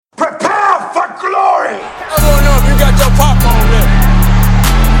glory. I want to know if you got your popcorn ready.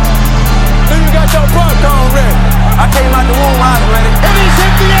 Do you got your popcorn ready? I came out the womb, I was ready. And he's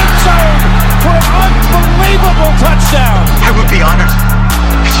hit the end zone for an unbelievable touchdown. I would be honored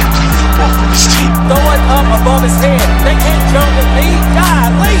if you played football for this team. Throw it up above his head. They can't jump with me.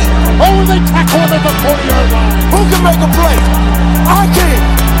 Golly. Oh, they tackle him at the 40-yard line. Who can make a play? I can.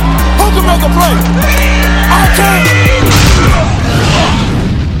 Who can make a play? I can.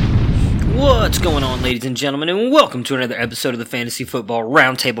 What's going on, ladies and gentlemen, and welcome to another episode of the Fantasy Football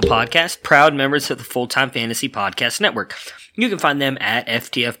Roundtable Podcast, proud members of the Full-Time Fantasy Podcast Network. You can find them at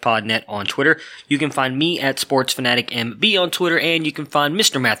FTFPodNet on Twitter. You can find me at SportsFanaticMB on Twitter, and you can find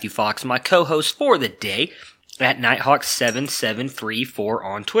Mr. Matthew Fox, my co-host for the day, at Nighthawk7734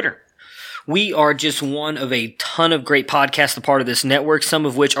 on Twitter. We are just one of a ton of great podcasts a part of this network, some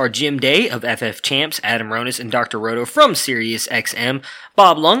of which are Jim Day of FF Champs, Adam Ronis, and Dr. Roto from SiriusXM,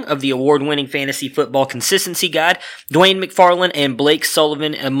 Bob Lung of the award-winning Fantasy Football Consistency Guide, Dwayne McFarland, and Blake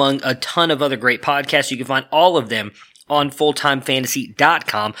Sullivan, among a ton of other great podcasts. You can find all of them on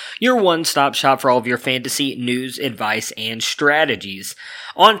FullTimeFantasy.com, your one-stop shop for all of your fantasy news, advice, and strategies.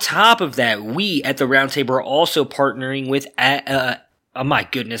 On top of that, we at the Roundtable are also partnering with oh my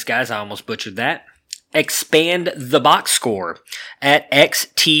goodness, guys, I almost butchered that. Expand the Box Score at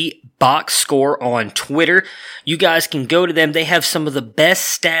XT Box Score on Twitter. You guys can go to them. They have some of the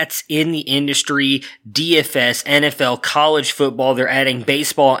best stats in the industry, DFS, NFL, college football. They're adding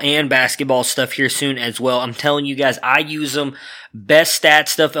baseball and basketball stuff here soon as well. I'm telling you guys, I use them. Best stats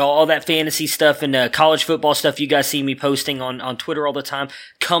stuff, all that fantasy stuff and college football stuff you guys see me posting on Twitter all the time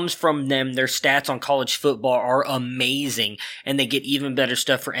comes from them. Their stats on college football are amazing, and they get even better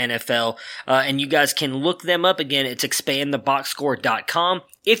stuff for NFL. And you guys can look them up again. It's expandtheboxscore.com.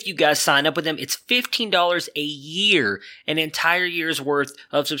 If you guys sign up with them, it's $15 a year, an entire year's worth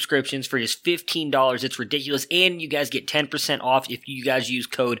of subscriptions for just $15. It's ridiculous, and you guys get 10% off if you guys use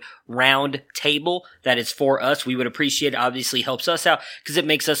code ROUNDTABLE. That is for us. We would appreciate it. Obviously helps us out because it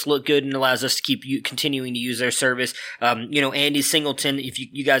makes us look good and allows us to keep continuing to use their service. Andy Singleton, if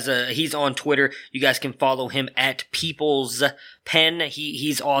you guys, he's on Twitter. You guys can follow him at People's Pen.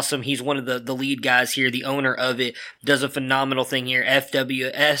 He's awesome. He's one of the lead guys here, the owner of it. Does a phenomenal thing here.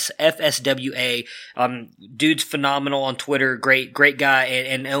 FSWA. Dude's phenomenal on Twitter. Great guy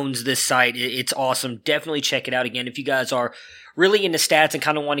and owns this site. It's awesome. Definitely check it out again. If you guys are really into stats and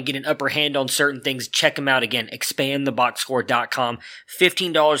kind of want to get an upper hand on certain things, check them out again. Expandtheboxscore.com.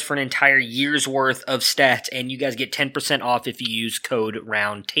 $15 for an entire year's worth of stats, and you guys get 10% off if you use code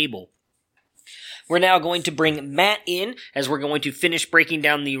ROUNDTABLE. We're now going to bring Matt in as we're going to finish breaking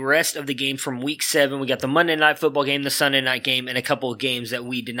down the rest of the games from Week 7. We got the Monday Night Football game, the Sunday Night game, and a couple of games that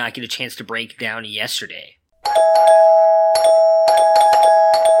we did not get a chance to break down yesterday.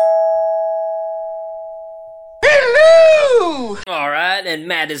 Hello! All right, and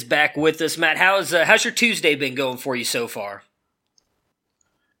Matt is back with us. Matt, how's your Tuesday been going for you so far?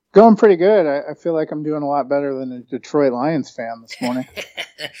 Going pretty good. I feel like I'm doing a lot better than a Detroit Lions fan this morning.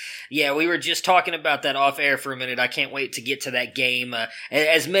 Yeah, we were just talking about that off air for a minute. I can't wait to get to that game.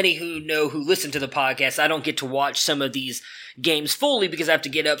 As many who listen to the podcast, I don't get to watch some of these games fully because I have to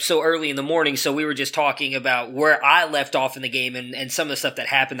get up so early in the morning. So we were just talking about where I left off in the game and some of the stuff that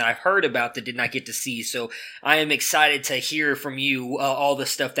happened that I've heard about that did not get to see. So I am excited to hear from you all the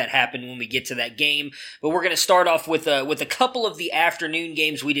stuff that happened when we get to that game. But we're going to start off with a couple of the afternoon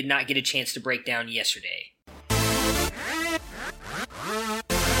games we did not get a chance to break down yesterday.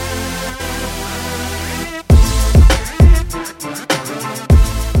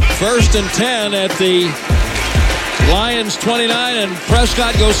 First and 10 at the Lions 29, and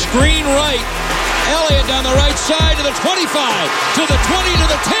Prescott goes screen right. Elliott down the right side to the 25, to the 20, to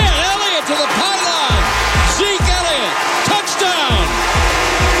the 10. Elliott to the pylon. Zeke Elliott, touchdown.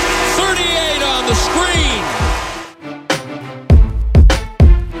 38 on the screen.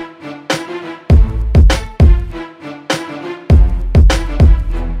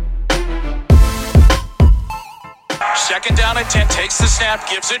 Second down at 10, takes the snap,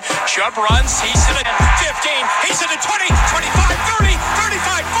 gives it. Chubb runs, he's to the 15, he's to the 20, 25, 30,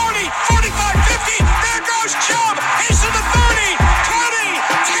 35, 40, 45, 50. There goes Chubb, he's to the 30, 20,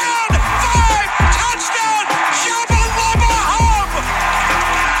 10, 5, touchdown, Chubba-Lubba Hub.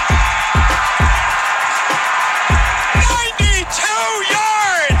 92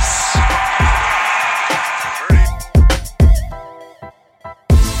 yards.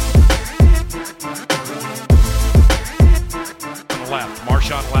 Left.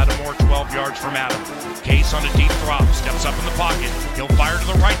 Marshawn Lattimore, 12 yards from Adam. Case on a deep drop, steps up in the pocket. He'll fire to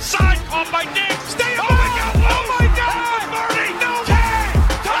the right side, caught by Diggs. Stay up! Oh my God! Oh my God! Marty! No! 10!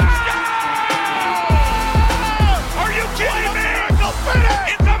 Touchdown!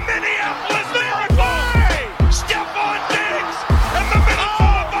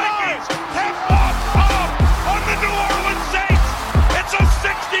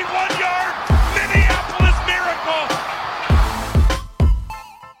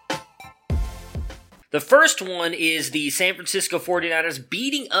 The first one is the San Francisco 49ers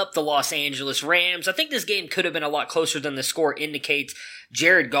beating up the Los Angeles Rams. I think this game could have been a lot closer than the score indicates.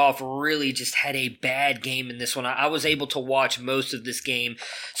 Jared Goff really just had a bad game in this one. I was able to watch most of this game.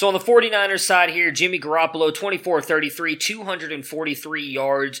 So on the 49ers side here, Jimmy Garoppolo, 24-33, 243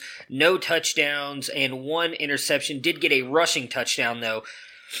 yards, no touchdowns, and 1 interception. Did get a rushing touchdown, though.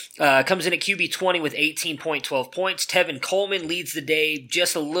 Comes in at QB 20 with 18.12 points. Tevin Coleman leads the day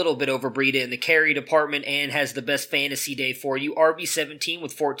just a little bit over Breida in the carry department and has the best fantasy day for you. RB 17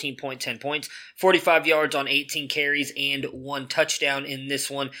 with 14.10 points, 45 yards on 18 carries and 1 touchdown in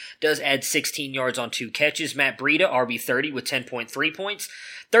this one. Does add 16 yards on 2 catches. Matt Breida, RB 30 with 10.3 points,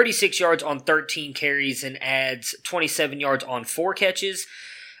 36 yards on 13 carries and adds 27 yards on 4 catches.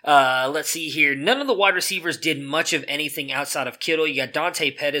 Let's see here. None of the wide receivers did much of anything outside of Kittle. You got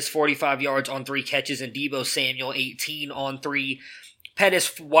Dante Pettis, 45 yards on 3 catches, and Deebo Samuel, 18 on 3.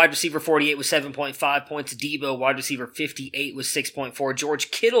 Pettis, wide receiver 48 with 7.5 points. Deebo, wide receiver 58 with 6.4.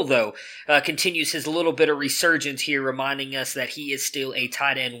 George Kittle, though, continues his little bit of resurgence here, reminding us that he is still a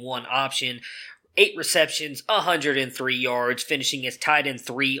tight end 1 option. 8 receptions, 103 yards, finishing as tight end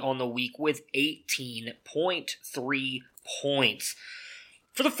 3 on the week with 18.3 points.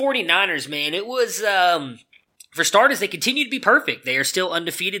 For the 49ers, man, it was, for starters, they continue to be perfect. They are still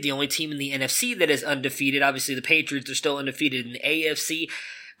undefeated, the only team in the NFC that is undefeated. Obviously, the Patriots are still undefeated in the AFC.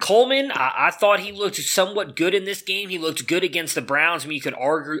 Coleman, I thought he looked somewhat good in this game. He looked good against the Browns. I mean, you could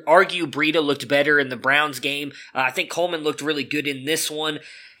argue Breida looked better in the Browns game. I think Coleman looked really good in this one.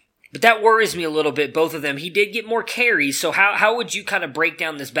 But that worries me a little bit, both of them. He did get more carries, so how would you kind of break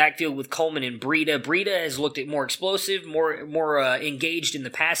down this backfield with Coleman and Breida? Breida has looked more explosive, more engaged in the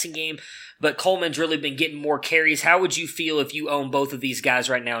passing game, but Coleman's really been getting more carries. How would you feel if you own both of these guys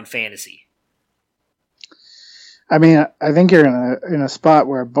right now in fantasy? I mean, I think you're in a spot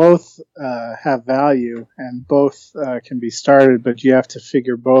where both have value and both can be started, but you have to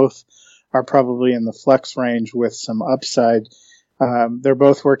figure both are probably in the flex range with some upside. They're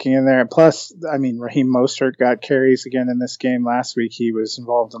both working in there. Plus, I mean, Raheem Mostert got carries again in this game. Last week he was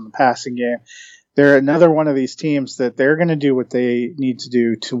involved in the passing game. They're another one of these teams that they're going to do what they need to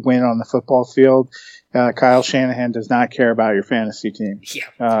do to win on the football field. Kyle Shanahan does not care about your fantasy team.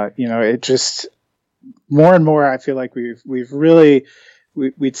 Yeah. It just more and more I feel like we'd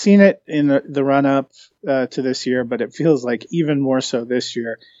seen it in the run up to this year, but it feels like even more so this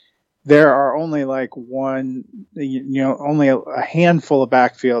year. There are only only a handful of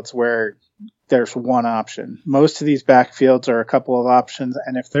backfields where there's one option. Most of these backfields are a couple of options,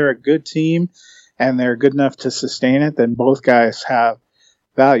 and if they're a good team and they're good enough to sustain it, then both guys have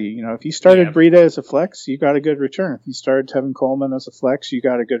value. If you started Breida as a flex, you got a good return. If you started Tevin Coleman as a flex, you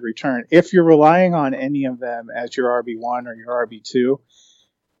got a good return. If you're relying on any of them as your RB1 or your RB2,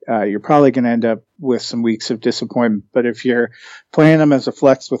 you're probably going to end up with some weeks of disappointment. But if you're playing them as a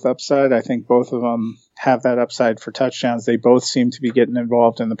flex with upside, I think both of them have that upside for touchdowns. They both seem to be getting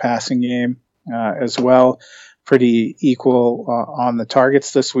involved in the passing game as well. Pretty equal on the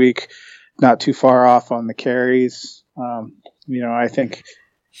targets this week. Not too far off on the carries. I think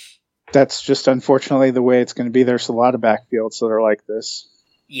that's just unfortunately the way it's going to be. There's a lot of backfields that are like this.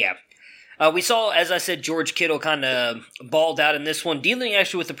 Yeah. We saw, as I said, George Kittle kind of balled out in this one, dealing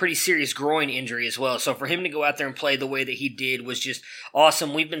actually with a pretty serious groin injury as well. So for him to go out there and play the way that he did was just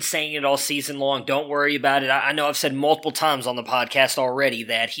awesome. We've been saying it all season long. Don't worry about it. I know I've said multiple times on the podcast already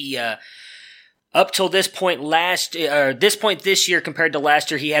that he, up till this point this year compared to last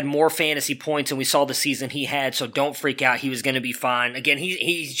year, he had more fantasy points, and we saw the season he had. So don't freak out. He was going to be fine. Again,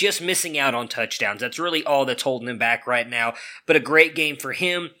 he's just missing out on touchdowns. That's really all that's holding him back right now. But a great game for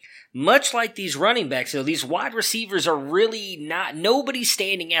him. Much like these running backs, though, these wide receivers are really nobody's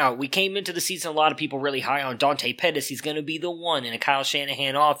standing out. We came into the season, a lot of people really high on Dante Pettis. He's going to be the one in a Kyle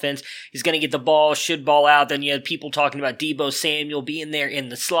Shanahan offense. He's going to get the ball, should ball out. Then you had people talking about Deebo Samuel being there in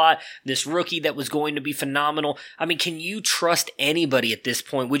the slot, this rookie that was going to be phenomenal. I mean, can you trust anybody at this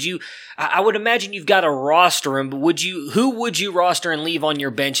point? I would imagine you've got to roster him, but who would you roster and leave on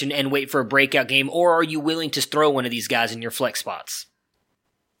your bench and wait for a breakout game? Or are you willing to throw one of these guys in your flex spots?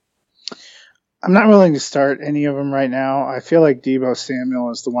 I'm not willing to start any of them right now. I feel like Deebo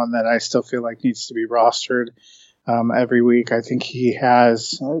Samuel is the one that I still feel like needs to be rostered every week. I think he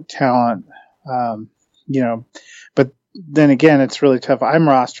has talent, but then again, it's really tough. I'm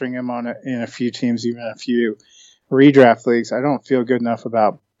rostering him in a few teams, even a few redraft leagues. I don't feel good enough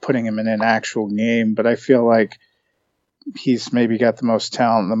about putting him in an actual game, but I feel like he's maybe got the most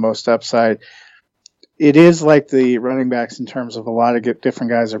talent and the most upside. It is like the running backs in terms of a lot of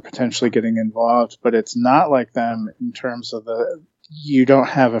different guys are potentially getting involved, but it's not like them in terms of you don't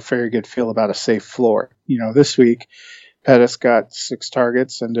have a very good feel about a safe floor. This week, Pettis got 6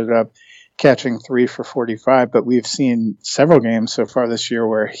 targets, ended up catching 3 for 45, but we've seen several games so far this year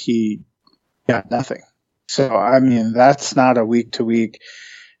where he got nothing. So, I mean, that's not a week-to-week.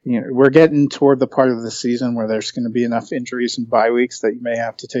 We're getting toward the part of the season where there's going to be enough injuries and bye weeks that you may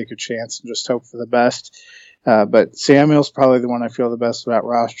have to take a chance and just hope for the best. But Samuel's probably the one I feel the best about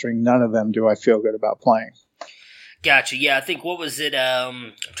rostering. None of them do I feel good about playing. Gotcha. Yeah, I think, what was it?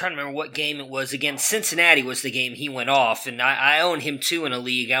 I'm trying to remember what game it was. Against Cincinnati was the game he went off, and I own him too in a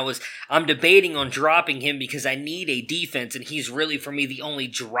league. I'm debating on dropping him because I need a defense, and he's really, for me, the only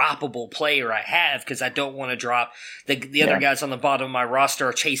droppable player I have because I don't want to drop the other guys on the bottom of my roster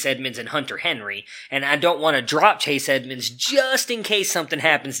are Chase Edmonds and Hunter Henry, and I don't want to drop Chase Edmonds just in case something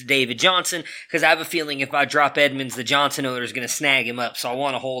happens to David Johnson because I have a feeling if I drop Edmonds, the Johnson owner is going to snag him up, so I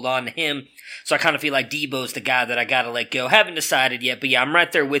want to hold on to him. So I kind of feel like Debo's the guy that I got to let go. Haven't decided yet, but yeah, I'm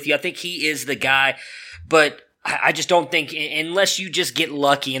right there with you. I think he is the guy, but I just don't think, unless you just get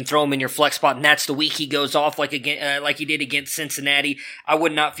lucky and throw him in your flex spot, and that's the week he goes off like he did against Cincinnati, I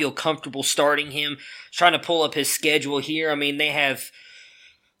would not feel comfortable starting him. Trying to pull up his schedule here. I mean, they have,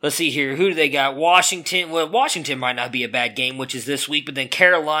 let's see here, who do they got? Washington. Well, Washington might not be a bad game, which is this week, but then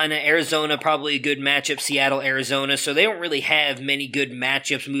Carolina, Arizona, probably a good matchup, Seattle, Arizona. So they don't really have many good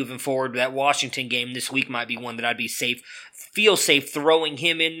matchups moving forward. That Washington game this week might be one that I'd be feel safe throwing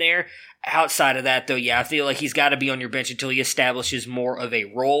him in there. Outside of that, though, yeah, I feel like he's got to be on your bench until he establishes more of a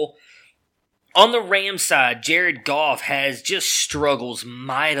role. On the Rams side, Jared Goff just struggles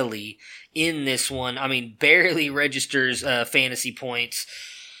mightily in this one. I mean, barely registers fantasy points.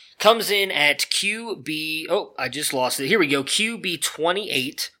 Comes in at QB, I just lost it. Here we go. QB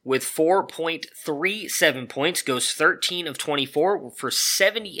 28 with 4.37 points. Goes 13 of 24 for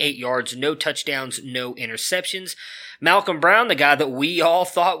 78 yards. No touchdowns, no interceptions. Malcolm Brown, the guy that we all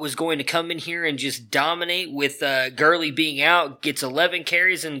thought was going to come in here and just dominate with Gurley being out, gets 11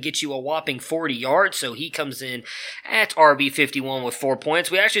 carries and gets you a whopping 40 yards. So he comes in at RB51 with 4 points.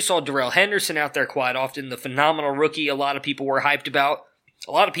 We actually saw Darrell Henderson out there quite often, the phenomenal rookie a lot of people were hyped about.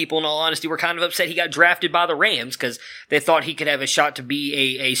 A lot of people, in all honesty, were kind of upset he got drafted by the Rams because they thought he could have a shot to be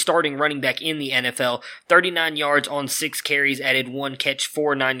a starting running back in the NFL. 39 yards on 6 carries, added 1 catch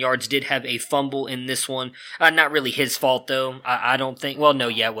for 9 yards. Did have a fumble in this one. Not really his fault, though. I don't think. Well, no,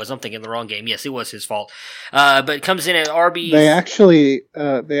 yeah, it was. I'm thinking the wrong game. Yes, it was his fault. But comes in at RB. They actually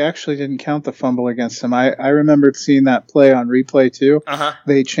didn't count the fumble against him. I remembered seeing that play on replay, too. Uh-huh.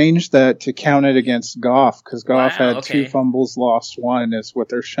 They changed that to count it against Goff because Goff had 2 fumbles, lost 1. Is what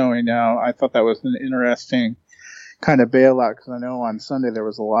they're showing now. I thought that was an interesting kind of bailout because I know on Sunday there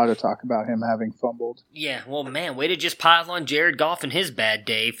was a lot of talk about him having fumbled. Yeah, well, man, way to just pile on Jared Goff and his bad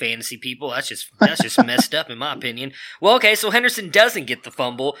day, fantasy people. That's just messed up in my opinion. Well, okay, so Henderson doesn't get the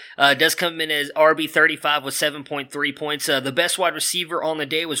fumble. Does come in as RB35 with 7.3 points. The best wide receiver on the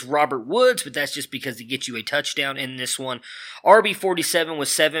day was Robert Woods, but that's just because he gets you a touchdown in this one. RB47 with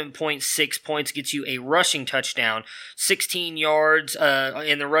 7.6 points gets you a rushing touchdown, 16 yards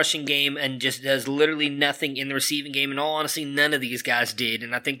in the rushing game, and just does literally nothing in the receiving game. In all honesty, none of these guys did,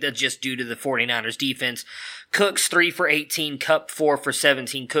 and I think that's just due to the 49ers defense. Cooks 3 for 18, Kupp 4 for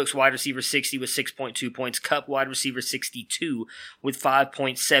 17. Cooks wide receiver 60 with 6.2 points. Kupp wide receiver 62 with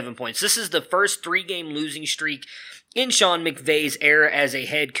 5.7 points. This is the first 3-game losing streak in Sean McVay's era as a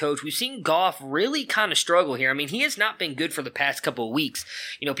head coach. We've seen Goff really kind of struggle here. I mean, he has not been good for the past couple of weeks.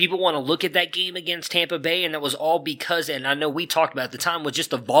 You know, people want to look at that game against Tampa Bay, and that was all because, and I know we talked about at the time, was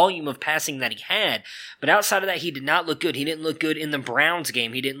just the volume of passing that he had. But outside of that, he did not look good. He didn't look good in the Browns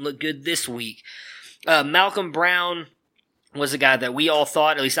game. He didn't look good this week. Malcolm Brown was a guy that we all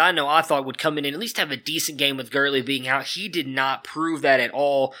thought, at least I thought would come in and at least have a decent game with Gurley being out. He did not prove that at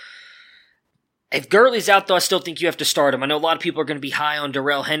all. If Gurley's out, though, I still think you have to start him. I know a lot of people are going to be high on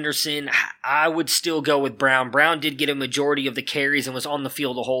Darrell Henderson. I would still go with Brown. Brown did get a majority of the carries and was on the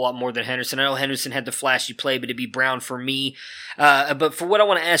field a whole lot more than Henderson. I know Henderson had the flashy play, but it'd be Brown for me. But for what I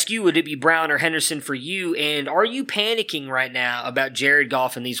want to ask you, would it be Brown or Henderson for you? And are you panicking right now about Jared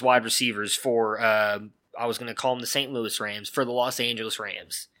Goff and these wide receivers for, I was going to call them the St. Louis Rams, for the Los Angeles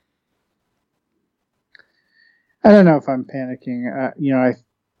Rams? I don't know if I'm panicking.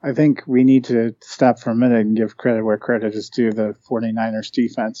 I think we need to stop for a minute and give credit where credit is due. The 49ers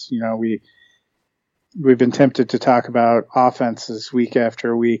defense. You know, we've been tempted to talk about offenses week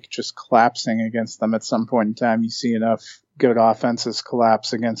after week just collapsing against them. At some point in time, you see enough good offenses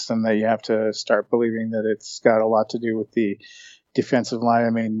collapse against them that you have to start believing that it's got a lot to do with the defensive line. I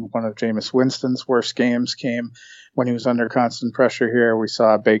mean, one of Jameis Winston's worst games came when he was under constant pressure here. We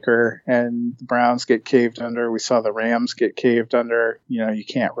saw Baker and the Browns get caved under. We saw the Rams get caved under. You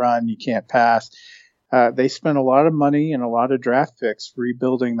can't run, you can't pass. They spent a lot of money and a lot of draft picks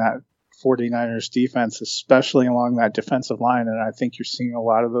rebuilding that 49ers defense, especially along that defensive line. And I think you're seeing a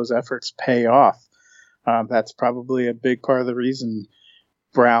lot of those efforts pay off. That's probably a big part of the reason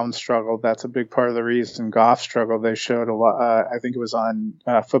Brown struggled. That's a big part of the reason Goff struggled. They showed a lot. I think it was on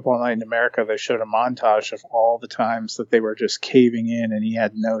Football Night in America. They showed a montage of all the times that they were just caving in and he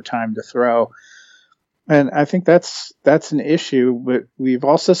had no time to throw. And I think that's an issue, but we've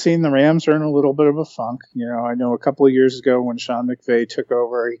also seen the Rams are in a little bit of a funk. I know a couple of years ago when Sean McVay took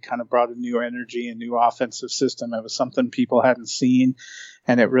over, he kind of brought a new energy, a new offensive system. It was something people hadn't seen,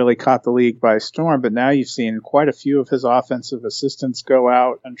 and it really caught the league by storm. But now you've seen quite a few of his offensive assistants go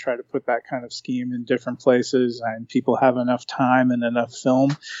out and try to put that kind of scheme in different places, and people have enough time and enough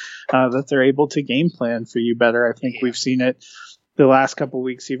film that they're able to game plan for you better. I think we've seen it the last couple of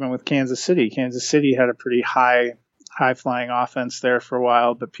weeks, even with Kansas City. Kansas City had a pretty high-flying offense there for a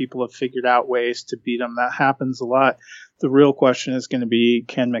while, but people have figured out ways to beat them. That happens a lot. The real question is going to be,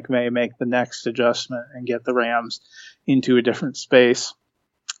 can McVay make the next adjustment and get the Rams into a different space?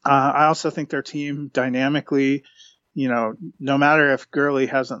 I also think their team dynamically, no matter if Gurley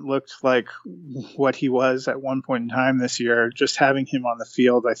hasn't looked like what he was at one point in time this year, just having him on the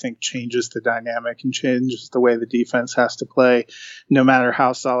field, I think, changes the dynamic and changes the way the defense has to play. No matter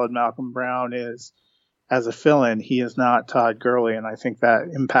how solid Malcolm Brown is as a fill-in, he is not Todd Gurley, and I think that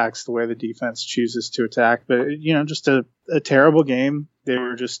impacts the way the defense chooses to attack. But, just a terrible game. They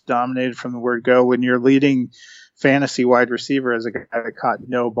were just dominated from the word go. When you're leading fantasy wide receiver as a guy that caught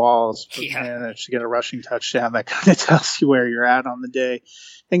no balls, but managed to get a rushing touchdown, that kind of tells you where you're at on the day.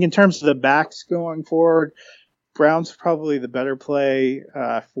 I think in terms of the backs going forward, Brown's probably the better play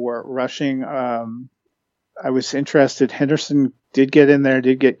for rushing. I was interested. Henderson did get in there,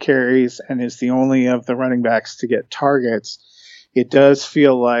 did get carries, and is the only of the running backs to get targets. It does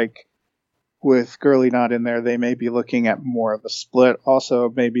feel like with Gurley not in there, they may be looking at more of a split. Also,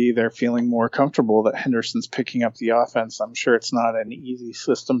 maybe they're feeling more comfortable that Henderson's picking up the offense. I'm sure it's not an easy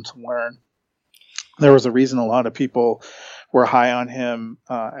system to learn. There was a reason a lot of people were high on him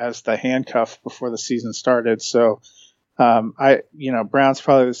as the handcuff before the season started. So, Brown's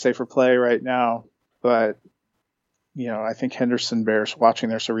probably the safer play right now, but I think Henderson bears watching.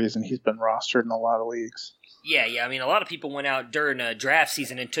 There's a reason he's been rostered in a lot of leagues. Yeah. I mean, a lot of people went out during a draft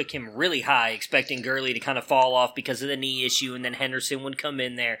season and took him really high, expecting Gurley to kind of fall off because of the knee issue, and then Henderson would come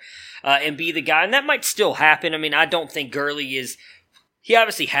in there and be the guy. And that might still happen. I mean, I don't think Gurley is... He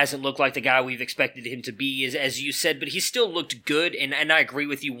obviously hasn't looked like the guy we've expected him to be, as you said, but he still looked good, and I agree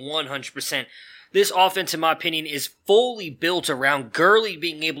with you 100%. This offense, in my opinion, is fully built around Gurley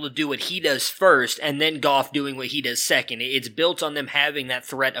being able to do what he does first and then Goff doing what he does second. It's built on them having that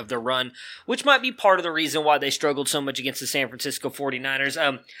threat of the run, which might be part of the reason why they struggled so much against the San Francisco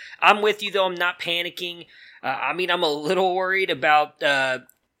 49ers. I'm with you, though. I'm not panicking. I'm a little worried about...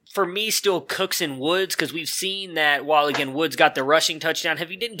 for me, still Cooks and Woods, because we've seen that while, again, Woods got the rushing touchdown, if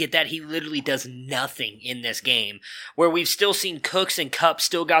he didn't get that, he literally does nothing in this game. Where we've still seen Cooks and Kupp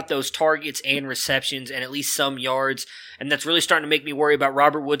still got those targets and receptions and at least some yards, and that's really starting to make me worry about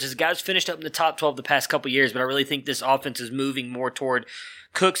Robert Woods. This guy's finished up in the top 12 the past couple years, but I really think this offense is moving more toward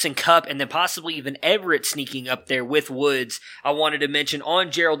Cooks and Kupp, and then possibly even Everett sneaking up there with Woods. I wanted to mention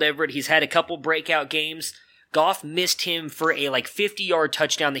on Gerald Everett, he's had a couple breakout games. Goff missed him for a 50-yard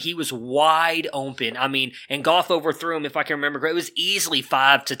touchdown that he was wide open. I mean, and Goff overthrew him, if I can remember. It was easily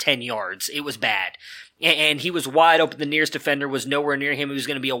 5 to 10 yards. It was bad. And he was wide open. The nearest defender was nowhere near him. It was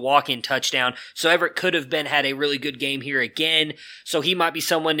going to be a walk-in touchdown. So Everett could have had a really good game here again. So he might be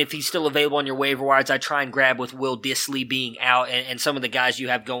someone, if he's still available on your waiver wires, I try and grab with Will Dissly being out. And some of the guys you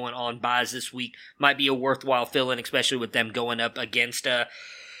have going on buys this week might be a worthwhile fill-in, especially with them going up against...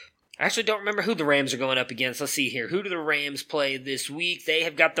 I actually don't remember who the Rams are going up against. Let's see here. Who do the Rams play this week? They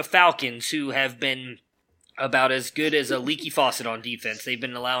have got the Falcons, who have been about as good as a leaky faucet on defense. They've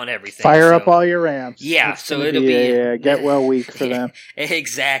been allowing everything. Fire up all your Rams. Yeah, it's so it'll be a get-well week for them.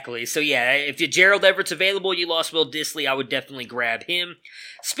 Exactly. So yeah, if Gerald Everett's available, you lost Will Dissly, I would definitely grab him.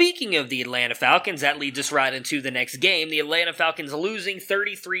 Speaking of the Atlanta Falcons, that leads us right into the next game. The Atlanta Falcons losing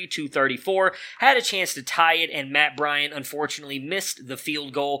 33-34, had a chance to tie it, and Matt Bryant unfortunately missed the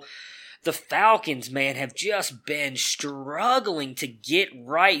field goal. The Falcons, man, have just been struggling to get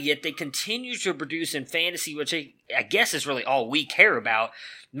right, yet they continue to produce in fantasy, which I guess is really all we care about.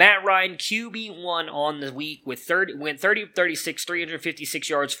 Matt Ryan, QB1 on the week went 30-36, 356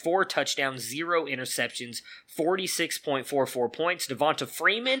 yards, 4 touchdowns, 0 interceptions, 46.44 points. Devonta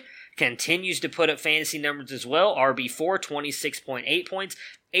Freeman continues to put up fantasy numbers as well. RB4, 26.8 points.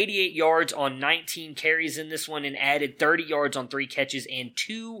 88 yards on 19 carries in this one and added 30 yards on 3 catches and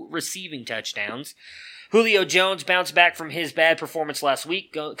 2 receiving touchdowns. Julio Jones bounced back from his bad performance last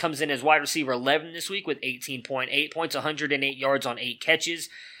week, comes in as wide receiver 11 this week with 18.8 points, 108 yards on 8 catches.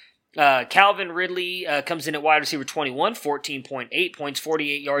 Calvin Ridley comes in at wide receiver 21, 14.8 points,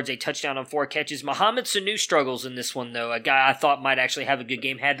 48 yards, a touchdown on 4 catches. Mohamed Sanu struggles in this one, though. A guy I thought might actually have a good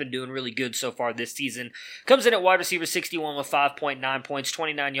game, had been doing really good so far this season. Comes in at wide receiver 61 with 5.9 points,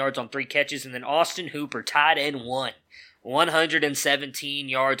 29 yards on 3 catches. And then Austin Hooper, tight end 1. 117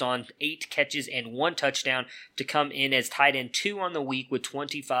 yards on 8 catches and 1 touchdown to come in as tight end 2 on the week with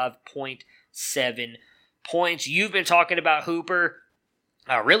 25.7 points. You've been talking about Hooper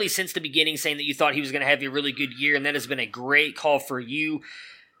really since the beginning, saying that you thought he was going to have a really good year, and that has been a great call for you.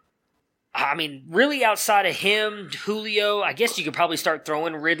 I mean, really outside of him, Julio, I guess you could probably start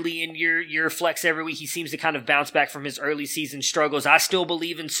throwing Ridley in your flex every week. He seems to kind of bounce back from his early season struggles. I still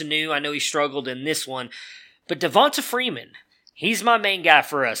believe in Sanu. I know he struggled in this one. But Devonta Freeman, he's my main guy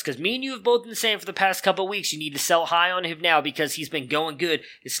for us, because me and you have both been saying for the past couple of weeks, you need to sell high on him now because he's been going good.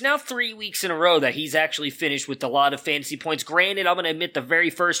 It's now 3 weeks in a row that he's actually finished with a lot of fantasy points. Granted, I'm going to admit the very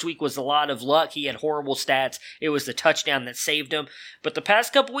first week was a lot of luck. He had horrible stats. It was the touchdown that saved him. But the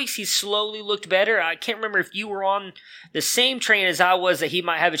past couple weeks, he's slowly looked better. I can't remember if you were on the same train as I was that he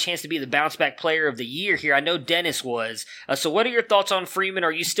might have a chance to be the bounce-back player of the year here. I know Dennis was. So what are your thoughts on Freeman?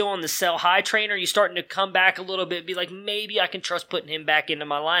 Are you still on the sell high train? Or are you starting to come back a little bit and be like, maybe I can trust putting him back into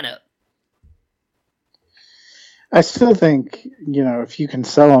my lineup? I still think, if you can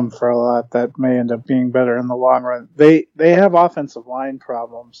sell him for a lot, that may end up being better in the long run. They have offensive line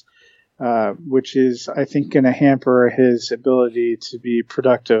problems, which is, I think, going to hamper his ability to be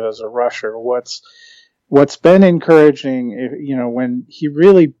productive as a rusher. What's been encouraging, when he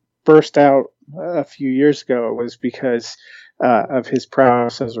really burst out a few years ago, it was because of his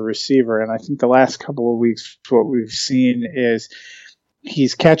prowess as a receiver. And I think the last couple of weeks, what we've seen is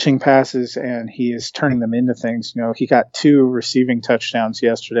he's catching passes and he is turning them into things. He got 2 receiving touchdowns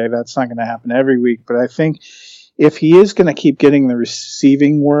yesterday. That's not going to happen every week, but I think if he is going to keep getting the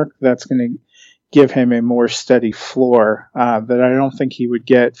receiving work, that's going to give him a more steady floor that I don't think he would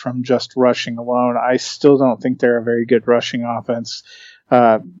get from just rushing alone. I still don't think they're a very good rushing offense.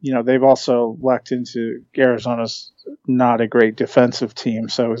 They've also lucked into Arizona's not a great defensive team,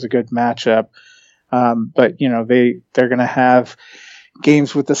 so it was a good matchup. But they're going to have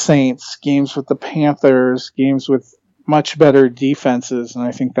games with the Saints, games with the Panthers, games with much better defenses, and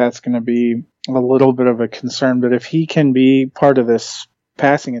I think that's going to be a little bit of a concern. But if he can be part of this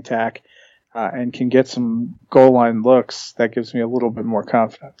passing attack and can get some goal line looks, that gives me a little bit more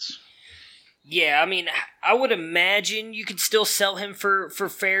confidence. Yeah, I mean, I would imagine you could still sell him for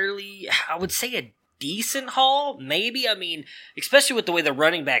fairly, I would say, a decent haul, maybe. I mean, especially with the way the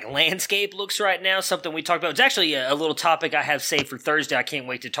running back landscape looks right now, something we talked about. It's actually a little topic I have saved for Thursday. I can't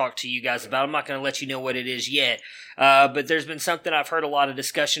wait to talk to you guys about. I'm not going to let you know what it is yet, but there's been something I've heard a lot of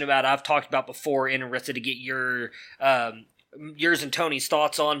discussion about, I've talked about before, interested to get yours and Tony's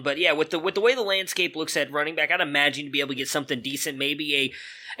thoughts on. But yeah, with the way the landscape looks at running back, I'd imagine to be able to get something decent, maybe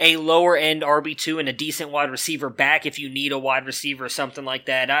a lower end RB2 and a decent wide receiver back if you need a wide receiver or something like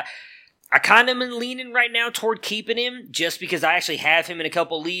that. I kind of am leaning right now toward keeping him just because I actually have him in a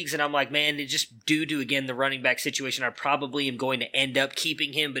couple leagues, and I'm like, man, just due to, again, the running back situation, I probably am going to end up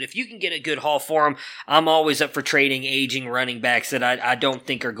keeping him. But if you can get a good haul for him, I'm always up for trading aging running backs that I don't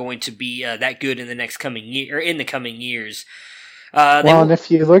think are going to be that good in the coming years. And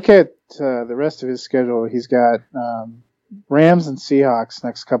if you look at the rest of his schedule, he's got Rams and Seahawks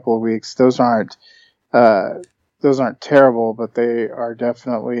next couple of weeks. Those aren't terrible, but they are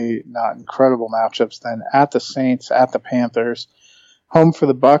definitely not incredible matchups. Then at the Saints, at the Panthers, home for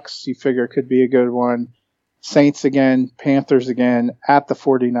the Bucks, you figure could be a good one. Saints again, Panthers again, at the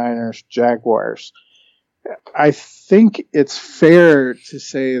 49ers, Jaguars. I think it's fair to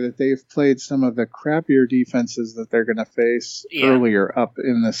say that they've played some of the crappier defenses that they're going to face earlier up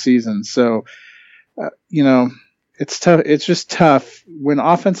in the season. So, it's tough. It's just tough when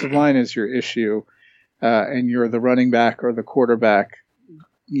offensive line is your issue. And you're the running back or the quarterback,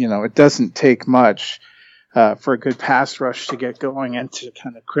 it doesn't take much for a good pass rush to get going and to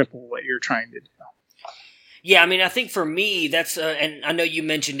kind of cripple what you're trying to do. Yeah, I mean, I think for me, that's, and I know you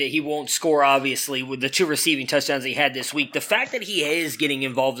mentioned it, he won't score, obviously, with the 2 receiving touchdowns he had this week. The fact that he is getting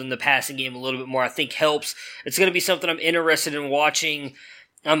involved in the passing game a little bit more, I think helps. It's going to be something I'm interested in watching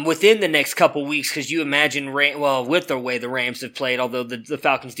within the next couple weeks, because you imagine, with the way the Rams have played, although the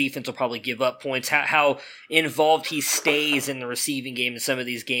Falcons defense will probably give up points, how involved he stays in the receiving game in some of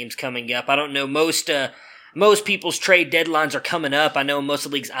these games coming up. I don't know, most people's trade deadlines are coming up. I know in most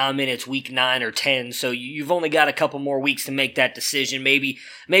of the leagues I'm in, it's week 9 or 10, so you've only got a couple more weeks to make that decision. Maybe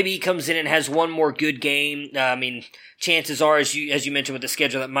he comes in and has one more good game. I mean, chances are, as you mentioned with the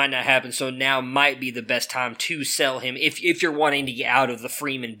schedule, that might not happen, so now might be the best time to sell him if you're wanting to get out of the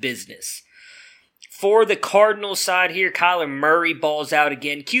Freeman business. For the Cardinals side here, Kyler Murray balls out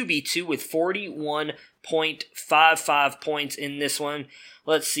again. QB2 with 41.55 points in this one.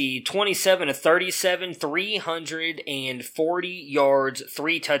 Let's see, 27 of 37, 340 yards,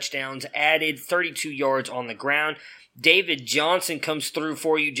 3 touchdowns, added 32 yards on the ground. David Johnson comes through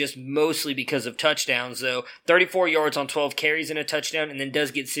for you just mostly because of touchdowns, though. 34 yards on 12 carries and a touchdown, and then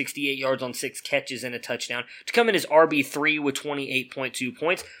does get 68 yards on 6 catches and a touchdown to come in as RB3 with 28.2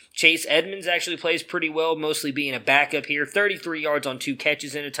 points. Chase Edmonds actually plays pretty well, mostly being a backup here. 33 yards on 2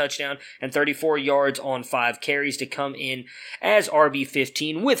 catches and a touchdown, and 34 yards on 5 carries to come in as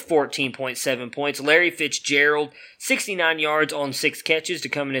RB15 with 14.7 points. Larry Fitzgerald, 69 yards on 6 catches to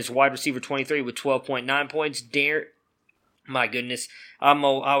come in as wide receiver 23 with 12.9 points. My goodness, I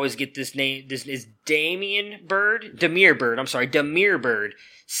always get this name. This is Demir Bird,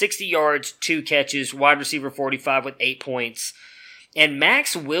 60 yards, 2 catches, wide receiver 45 with 8 points. And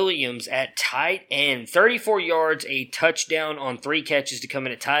Max Williams at tight end, 34 yards, a touchdown on 3 catches to come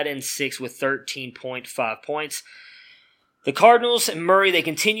in at tight end 6 with 13.5 points. The Cardinals and Murray, they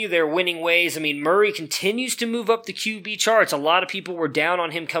continue their winning ways. I mean, Murray continues to move up the QB charts. A lot of people were down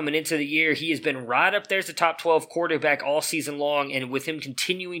on him coming into the year. He has been right up there as the top 12 quarterback all season long, and with him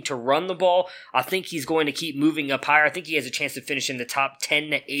continuing to run the ball, I think he's going to keep moving up higher. I think he has a chance to finish in the top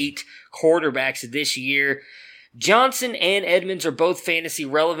 10 to 8 quarterbacks this year. Johnson and Edmonds are both fantasy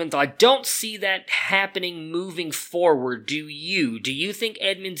relevant, though I don't see that happening moving forward. Do you? Do you think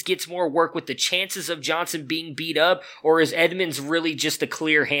Edmonds gets more work with the chances of Johnson being beat up, or is Edmonds really just a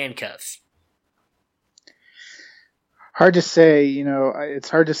clear handcuff? Hard to say. It's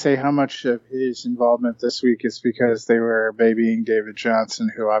hard to say how much of his involvement this week is because they were babying David Johnson,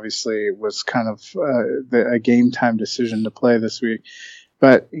 who obviously was kind of a game time decision to play this week.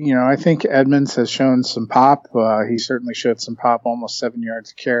 But, I think Edmonds has shown some pop. He certainly showed some pop, almost 7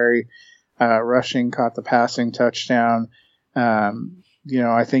 yards a carry. Rushing, caught the passing touchdown.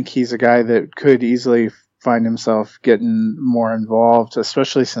 I think he's a guy that could easily find himself getting more involved,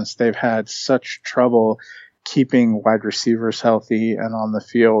 especially since they've had such trouble keeping wide receivers healthy and on the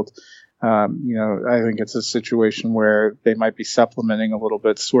field. I think it's a situation where they might be supplementing a little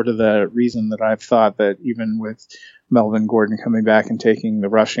bit, sort of the reason that I've thought that even with Melvin Gordon coming back and taking the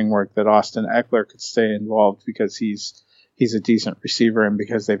rushing work, that Austin Eckler could stay involved because he's a decent receiver and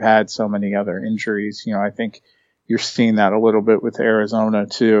because they've had so many other injuries. I think you're seeing that a little bit with Arizona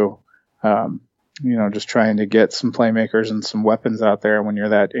too. Just trying to get some playmakers and some weapons out there. When you're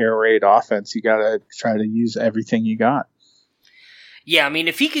that air raid offense, you got to try to use everything you got. Yeah, I mean,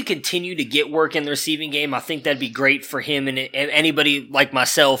 if he could continue to get work in the receiving game, I think that'd be great for him and anybody like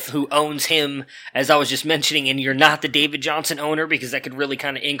myself who owns him, as I was just mentioning, and you're not the David Johnson owner, because that could really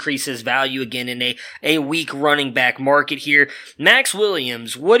kind of increase his value again in a weak running back market here. Max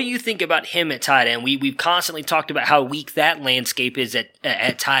Williams, what do you think about him at tight end? We've constantly talked about how weak that landscape is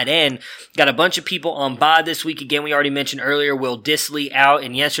at tight end. Got a bunch of people on bye this week. Again, we already mentioned earlier, Will Dissly out,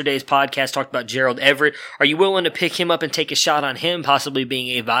 and yesterday's podcast talked about Gerald Everett. Are you willing to pick him up and take a shot on him, possibly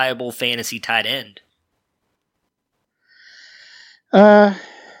being a viable fantasy tight end? I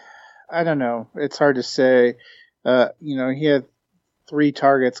don't know. It's hard to say. He had 3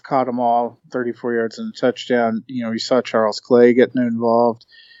 targets, caught them all, 34 yards and a touchdown. You saw Charles Clay getting involved,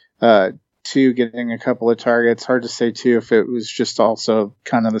 2 getting a couple of targets. Hard to say, too, if it was just also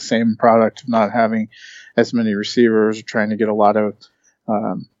kind of the same product of not having as many receivers or trying to get a lot of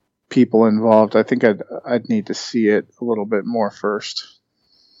people involved. I think I'd need to see it a little bit more first.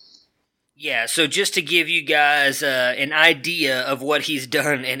 Yeah, so just to give you guys an idea of what he's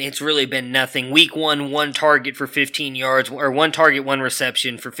done, and it's really been nothing. Week 1, 1 target for 15 yards, or 1 target, 1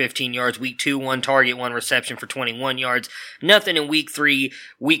 reception for 15 yards. Week 2, 1 target, 1 reception for 21 yards. Nothing in week 3.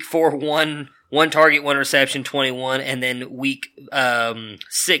 Week 4, 1 target, 1 reception, 21. And then week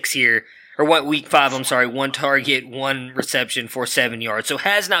 6 here, week 5, I'm sorry, 1 target, 1 reception for 7 yards. So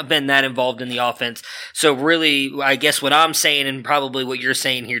has not been that involved in the offense. So really, I guess what I'm saying, and probably what you're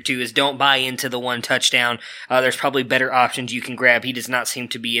saying here too, is don't buy into the 1 touchdown. There's probably better options you can grab. He does not seem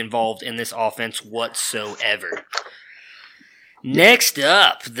to be involved in this offense whatsoever. Next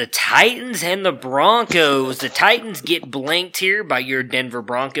up, the Titans and the Broncos. The Titans get blanked here by your Denver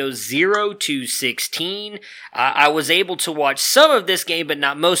Broncos, 0-16. I was able to watch some of this game, but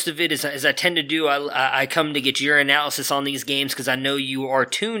not most of it. As I tend to do, I come to get your analysis on these games because I know you are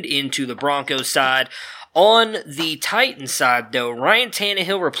tuned into the Broncos side. On the Titans side, though, Ryan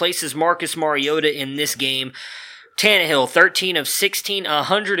Tannehill replaces Marcus Mariota in this game. Tannehill, 13 of 16,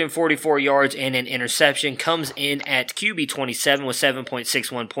 144 yards and an interception, comes in at QB 27 with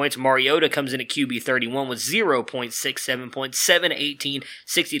 7.61 points. Mariota comes in at QB 31 with 0.67 points, 7-18,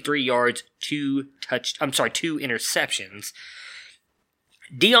 63 yards, 2 interceptions.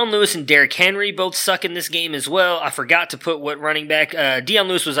 Dion Lewis and Derrick Henry both suck in this game as well. I forgot to put what running back. Dion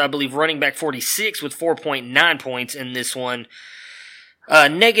Lewis was, I believe, running back 46 with 4.9 points in this one.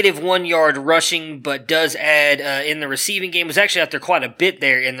 Negative 1 yard rushing, but does add in the receiving game. Was actually out there quite a bit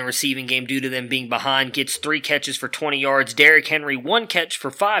there in the receiving game due to them being behind. Gets 3 catches for 20 yards. Derrick Henry, 1 catch for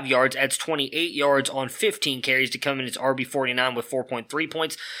 5 yards, adds 28 yards on 15 carries to come in as RB49 with 4.3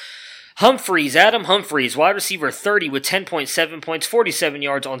 points. Adam Humphries, wide receiver 30 with 10.7 points, 47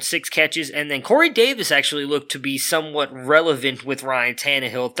 yards on 6 catches. And then Corey Davis actually looked to be somewhat relevant with Ryan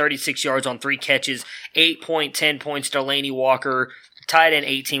Tannehill, 36 yards on 3 catches, 8.10 points. Delaney Walker, tight end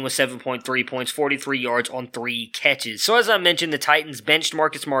 18 with 7.3 points, 43 yards on 3 catches. So as I mentioned, the Titans benched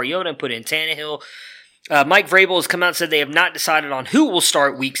Marcus Mariota and put in Tannehill. Mike Vrabel has come out and said they have not decided on who will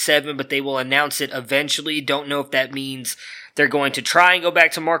start week 7, but they will announce it eventually. Don't know if that means they're going to try and go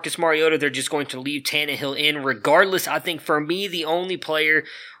back to Marcus Mariota. They're just going to leave Tannehill in. Regardless, I think for me, the only player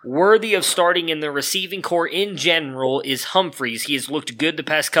worthy of starting in the receiving core in general is Humphries. He has looked good the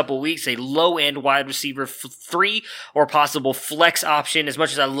past couple weeks. A low-end wide receiver 3 or possible flex option. As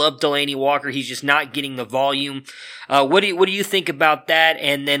much as I love Delaney Walker, he's just not getting the volume. What do you think about that?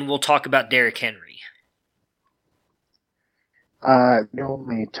 And then we'll talk about Derrick Henry. The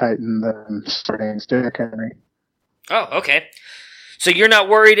only Titan that I'm starting is Derrick Henry. Oh, okay. So you're not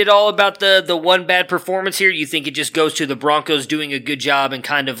worried at all about the one bad performance here? You think it just goes to the Broncos doing a good job and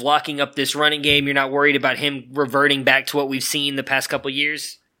kind of locking up this running game? You're not worried about him reverting back to what we've seen the past couple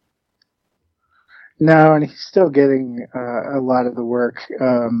years? No, and he's still getting a lot of the work.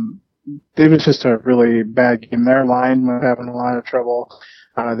 It was just a really bad game. Their line was having a lot of trouble.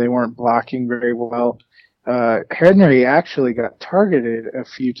 They weren't blocking very well. Henry actually got targeted a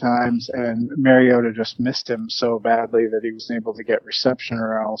few times, and Mariota just missed him so badly that he wasn't able to get reception,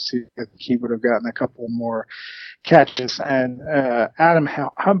 or else he would have gotten a couple more catches. And Adam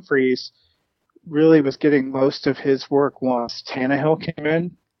Humphries really was getting most of his work once Tannehill came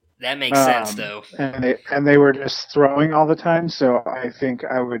in. That makes sense, though. And they were just throwing all the time, so I think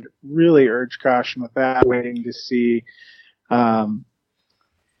I would really urge caution with that, waiting to see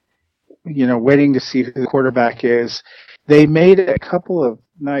who the quarterback is. They made a couple of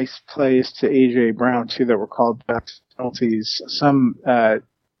nice plays to A.J. Brown, too, that were called back penalties.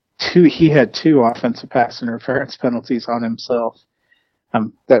 He had 2 offensive pass interference penalties on himself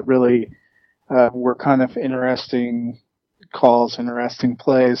that really were kind of interesting calls, interesting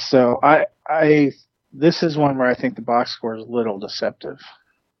plays. So this is one where I think the box score is a little deceptive.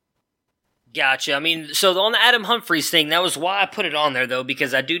 Gotcha. I mean, so on the Adam Humphries thing, that was why I put it on there, though,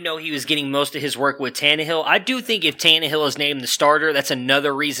 because I do know he was getting most of his work with Tannehill. I do think if Tannehill is named the starter, that's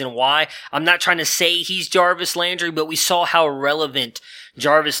another reason why. I'm not trying to say he's Jarvis Landry, but we saw how relevant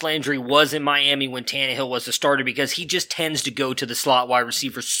Jarvis Landry was in Miami when Tannehill was the starter, because he just tends to go to the slot wide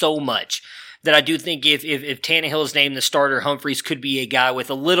receiver so much that I do think if Tannehill is named the starter, Humphries could be a guy with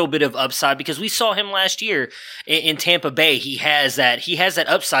a little bit of upside, because we saw him last year in Tampa Bay. He has that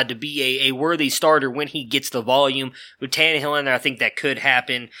upside to be a worthy starter when he gets the volume. With Tannehill in there, I think that could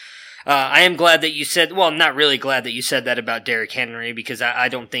happen. I am glad that you said, well, I'm not really glad that you said that about Derrick Henry, because I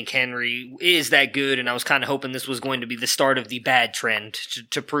don't think Henry is that good, and I was kind of hoping this was going to be the start of the bad trend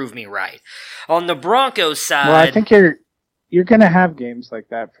to prove me right. On the Broncos side... Well, I think you're going to have games like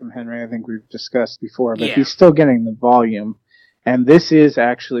that from Henry. I think we've discussed before, but yeah. He's still getting the volume. And this is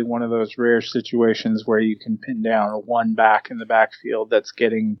actually one of those rare situations where you can pin down a one back in the backfield that's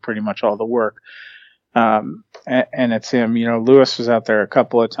getting pretty much all the work. And it's him. Lewis was out there a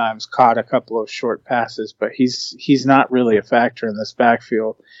couple of times, caught a couple of short passes, but he's not really a factor in this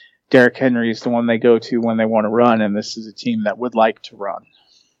backfield. Derrick Henry is the one they go to when they want to run, and this is a team that would like to run.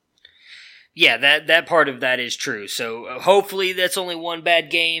 Yeah, that part of that is true. So hopefully that's only one bad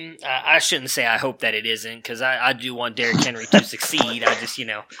game. I shouldn't say I hope that it isn't, because I do want Derrick Henry to succeed. I just,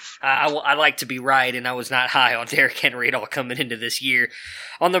 I like to be right, and I was not high on Derrick Henry at all coming into this year.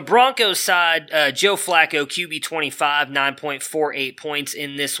 On the Broncos side, Joe Flacco, QB 25, 9.48 points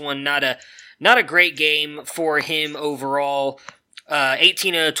in this one. Not a great game for him overall.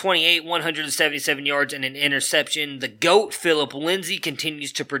 18 of 28, 177 yards and an interception. The GOAT, Phillip Lindsay,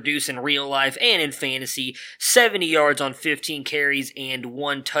 continues to produce in real life and in fantasy. 70 yards on 15 carries and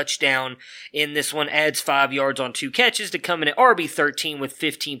 1 touchdown in this one. Adds 5 yards on 2 catches to come in at RB13 with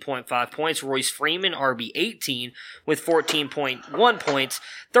 15.5 points. Royce Freeman, RB18 with 14.1 points.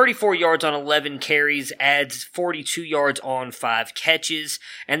 34 yards on 11 carries, adds 42 yards on 5 catches.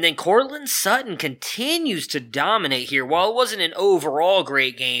 And then Courtland Sutton continues to dominate here. While it wasn't an overall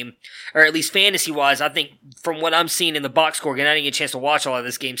great game, or at least fantasy-wise, I think from what I'm seeing in the box score, again, I didn't get a chance to watch all of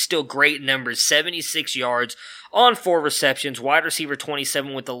this game, still great numbers, 76 yards on 4 receptions, wide receiver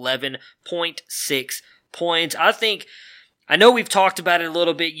 27 with 11.6 points. I know we've talked about it a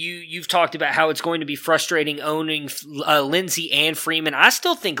little bit. You've talked about how it's going to be frustrating owning Lindsay and Freeman. I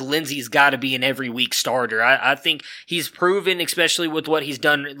still think Lindsay's got to be an every week starter. I think he's proven, especially with what he's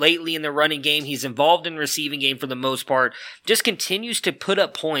done lately in the running game. He's involved in the receiving game for the most part. Just continues to put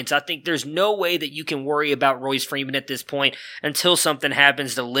up points. I think there's no way that you can worry about Royce Freeman at this point until something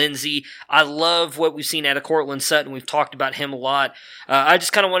happens to Lindsay. I love what we've seen out of Courtland Sutton. We've talked about him a lot. I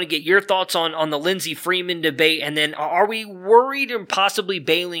just kind of want to get your thoughts on the Lindsay Freeman debate, and then are we worried and possibly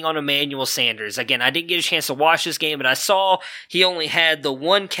bailing on Emmanuel Sanders? Again, I didn't get a chance to watch this game, but I saw he only had the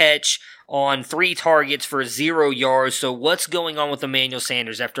 1 catch on 3 targets for 0 yards. So what's going on with Emmanuel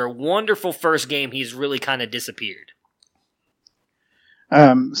Sanders? After a wonderful first game, he's really kind of disappeared.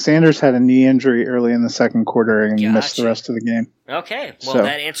 Sanders had a knee injury early in the second quarter and missed the rest of the game. Okay, well,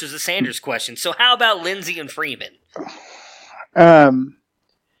 that answers the Sanders question. So how about Lindsay and Freeman?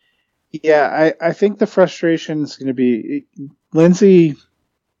 Yeah, I think the frustration is going to be Lindsay,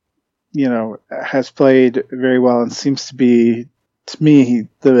 has played very well and seems to be, to me,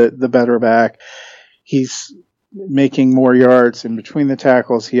 the better back. He's making more yards in between the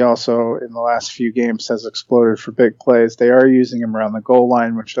tackles. He also, in the last few games, has exploded for big plays. They are using him around the goal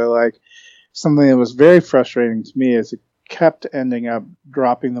line, which I like. Something that was very frustrating to me is it kept ending up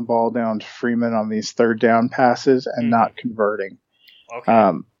dropping the ball down to Freeman on these third down passes and not converting.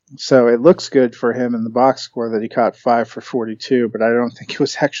 Okay. So it looks good for him in the box score that he caught 5 for 42, but I don't think it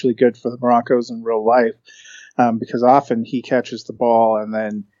was actually good for the Broncos in real life, because often he catches the ball and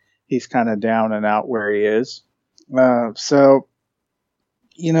then he's kind of down and out where he is.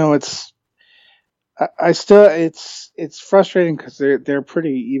 It's frustrating because they're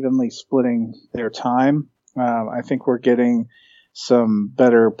pretty evenly splitting their time. I think we're getting some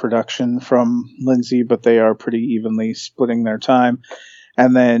better production from Lindsay, but they are pretty evenly splitting their time.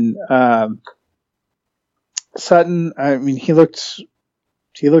 And then Sutton, I mean, he looked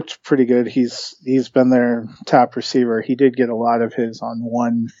pretty good. He's been their top receiver. He did get a lot of his on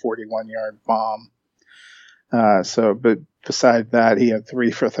one 41-yard bomb. But beside that, he had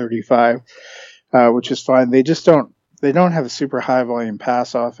 3 for 35, which is fine. They don't have a super high volume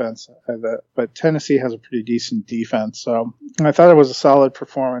pass offense, but Tennessee has a pretty decent defense. So I thought it was a solid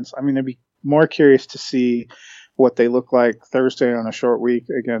performance. I mean, I'd be more curious to see what they look like Thursday on a short week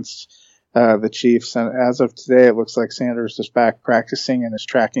against the Chiefs. And as of today, it looks like Sanders is back practicing and is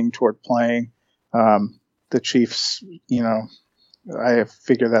tracking toward playing. The Chiefs, I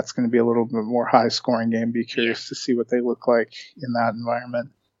figure that's going to be a little bit more high scoring game. Be curious to see what they look like in that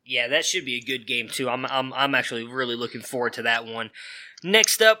environment. Yeah, that should be a good game too. I'm actually really looking forward to that one.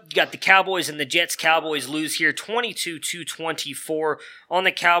 Next up, you got the Cowboys and the Jets. Cowboys lose here 22-24. On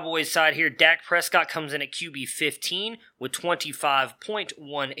the Cowboys side here, Dak Prescott comes in at QB 15 with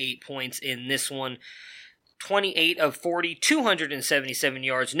 25.18 points in this one. 28 of 40, 277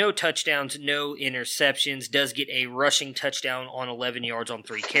 yards, no touchdowns, no interceptions. Does get a rushing touchdown on 11 yards on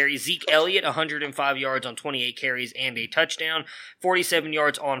 3 carries. Zeke Elliott, 105 yards on 28 carries and a touchdown. 47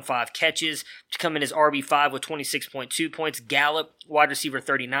 yards on 5 catches to come in as RB5 with 26.2 points. Gallup, wide receiver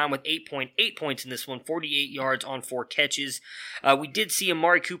 39 with 8.8 points in this one, 48 yards on 4 catches. We did see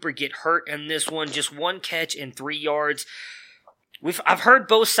Amari Cooper get hurt in this one, just 1 catch and 3 yards. I've heard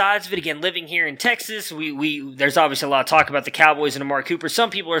both sides of it. Again, living here in Texas, there's obviously a lot of talk about the Cowboys and Amari Cooper. Some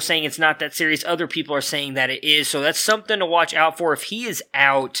people are saying it's not that serious. Other people are saying that it is. So that's something to watch out for if he is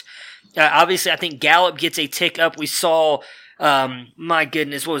out. Obviously, I think Gallup gets a tick up. We saw My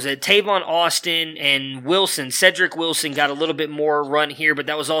goodness, what was it? Tavon Austin and Wilson. Cedric Wilson got a little bit more run here, but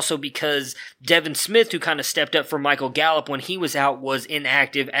that was also because Devin Smith, who kind of stepped up for Michael Gallup when he was out, was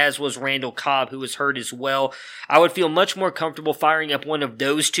inactive, as was Randall Cobb, who was hurt as well. I would feel much more comfortable firing up one of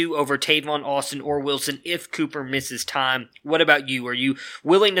those two over Tavon Austin or Wilson if Cooper misses time. What about you? Are you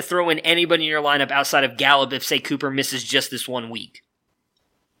willing to throw in anybody in your lineup outside of Gallup if, say, Cooper misses just this 1 week?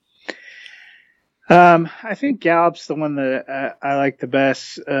 I think Gallup's the one that I like the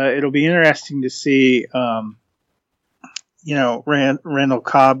best. It'll be interesting to see, Randall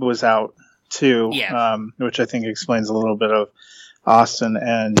Cobb was out too, which I think explains a little bit of Austin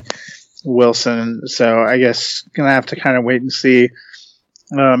and Wilson. So I guess going to have to kind of wait and see.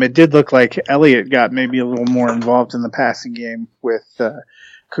 It did look like Elliott got maybe a little more involved in the passing game with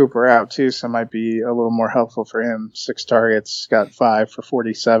Cooper out too, so it might be a little more helpful for him. 6 targets, got 5 for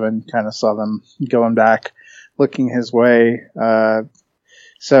 47. Kind of saw them going back, looking his way.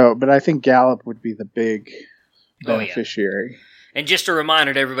 But I think Gallup would be the big beneficiary. And just a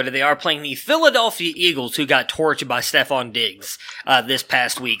reminder to everybody, they are playing the Philadelphia Eagles, who got torched by Stephon Diggs this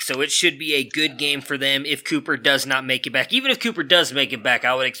past week. So it should be a good game for them if Cooper does not make it back. Even if Cooper does make it back,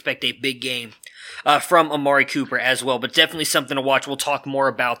 I would expect a big game from Amari Cooper as well, but definitely something to watch. We'll talk more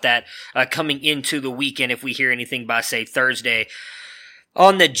about that coming into the weekend if we hear anything by, say, Thursday.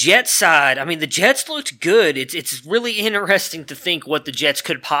 On the Jets side, I mean, the Jets looked good. It's really interesting to think what the Jets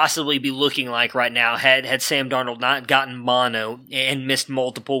could possibly be looking like right now had Sam Darnold not gotten mono and missed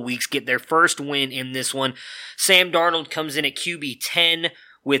multiple weeks, get their first win in this one. Sam Darnold comes in at QB 10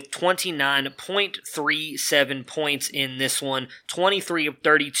 with 29.37 points in this one, 23 of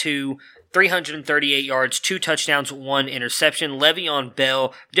 32, 338 yards, 2 touchdowns, 1 interception. Le'Veon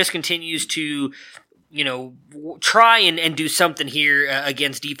Bell just continues to, try and do something here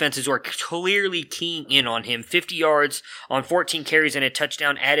against defenses who are clearly keying in on him. 50 yards on 14 carries and a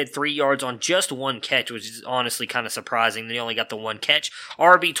touchdown, added 3 yards on just 1 catch, which is honestly kind of surprising that he only got the 1 catch.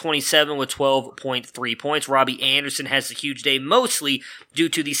 RB27 with 12.3 points. Robbie Anderson has a huge day, mostly due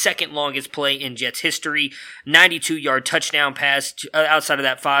to the second longest play in Jets history. 92-yard touchdown pass outside of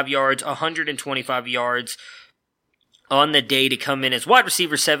that 5 yards, 125 yards on the day to come in as wide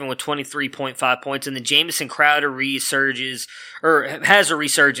receiver 7 with 23.5 points. And then Jamison Crowder has a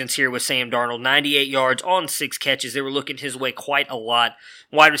resurgence here with Sam Darnold. 98 yards on 6 catches. They were looking his way quite a lot.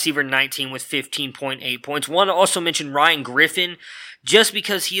 Wide receiver 19 with 15.8 points. Want to also mention Ryan Griffin, just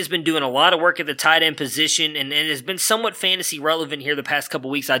because he has been doing a lot of work at the tight end position and has been somewhat fantasy relevant here the past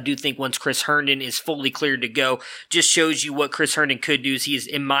couple weeks. I do think once Chris Herndon is fully cleared to go, just shows you what Chris Herndon could do. He is,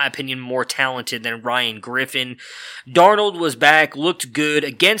 in my opinion, more talented than Ryan Griffin. Darnold was back, looked good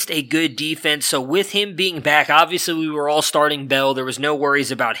against a good defense. So with him being back, obviously we were all starting Bell. There was no worries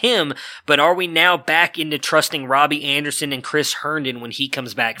about him. But are we now back into trusting Robbie Anderson and Chris Herndon when he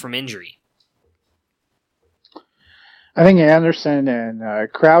comes back from injury? I think Anderson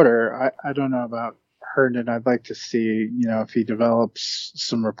and Crowder, I don't know about Herndon. I'd like to see, if he develops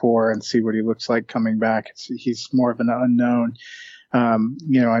some rapport and see what he looks like coming back. He's more of an unknown. I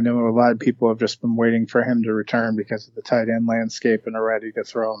know a lot of people have just been waiting for him to return because of the tight end landscape and are ready to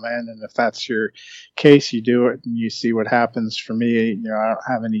throw him in. And if that's your case, you do it and you see what happens. For me, I don't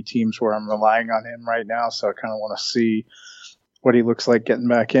have any teams where I'm relying on him right now, so I kind of want to see what he looks like getting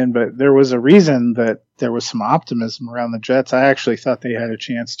back in. But there was a reason that there was some optimism around the Jets. I actually thought they had a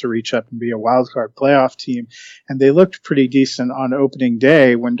chance to reach up and be a wild card playoff team, and they looked pretty decent on opening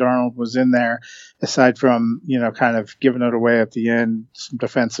day when Darnold was in there, aside from, kind of giving it away at the end, some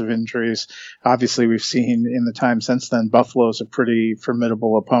defensive injuries. Obviously, we've seen in the time since then, Buffalo's a pretty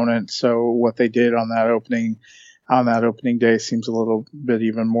formidable opponent. So what they did on that opening day seems a little bit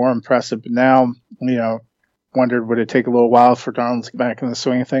even more impressive. But now, wondered, would it take a little while for Darnold to get back in the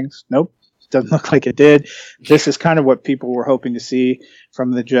swing of things? Nope. Doesn't look like it did. This is kind of what people were hoping to see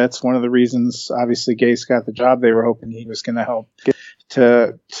from the Jets. One of the reasons, obviously, Gase got the job. They were hoping he was going to help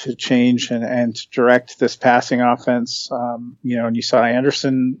to change and to direct this passing offense. And you saw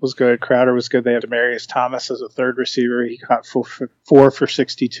Anderson was good. Crowder was good. They had Demaryius Thomas as a third receiver. He caught 4 for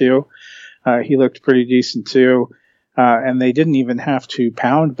 62. He looked pretty decent too. And they didn't even have to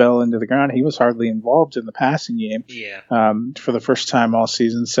pound Bell into the ground. He was hardly involved in the passing game for the first time all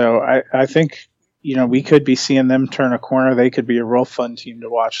season. So I think, we could be seeing them turn a corner. They could be a real fun team to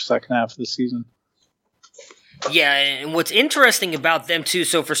watch second half of the season. Yeah, and what's interesting about them, too,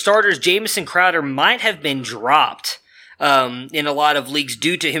 so for starters, Jamison Crowder might have been dropped in a lot of leagues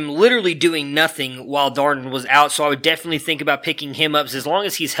due to him literally doing nothing while Darnold was out. So I would definitely think about picking him up. As long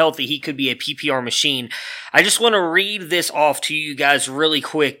as he's healthy, he could be a PPR machine. I just want to read this off to you guys really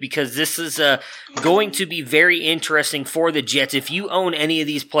quick because this is going to be very interesting for the Jets. If you own any of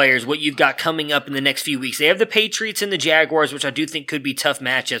these players, what you've got coming up in the next few weeks, they have the Patriots and the Jaguars, which I do think could be tough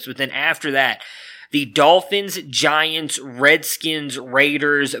matchups. But then after that, the Dolphins, Giants, Redskins,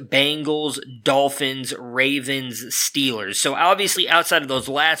 Raiders, Bengals, Dolphins, Ravens, Steelers. So obviously outside of those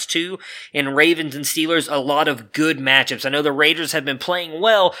last two, in Ravens and Steelers, a lot of good matchups. I know the Raiders have been playing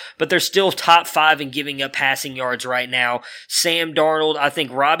well, but they're still top 5 in giving up passing yards right now. Sam Darnold, I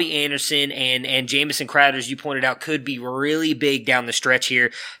think Robbie Anderson and Jamison Crowder, as you pointed out, could be really big down the stretch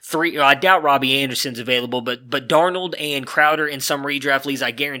here. I doubt Robbie Anderson's available, but Darnold and Crowder in some redraft leagues,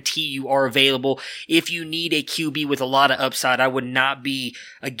 I guarantee you are available. If you need a QB with a lot of upside, I would not be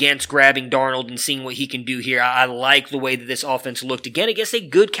against grabbing Darnold and seeing what he can do here. I like the way that this offense looked again against a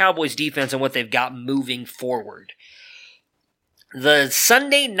good Cowboys defense and what they've got moving forward. The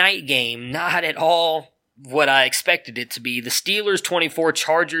Sunday night game, not at all what I expected it to be. The Steelers 24,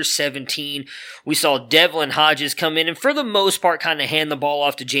 Chargers 17. We saw Devlin Hodges come in and for the most part kind of hand the ball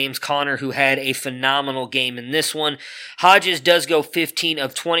off to James Conner, who had a phenomenal game in this one. Hodges does go 15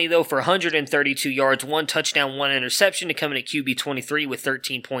 of 20 though for 132 yards, 1 touchdown, 1 interception to come in at QB 23 with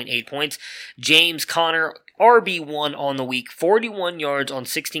 13.8 points. James Conner, RB1 on the week, 41 yards on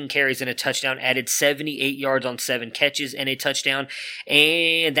 16 carries and a touchdown, added 78 yards on 7 catches and a touchdown,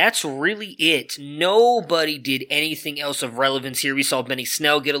 and that's really it. Nobody did anything else of relevance here. We saw Benny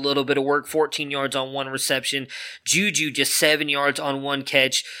Snell get a little bit of work, 14 yards on 1 reception, Juju just 7 yards on 1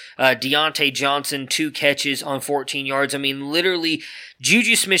 catch, Deontay Johnson 2 catches on 14 yards. I mean, literally,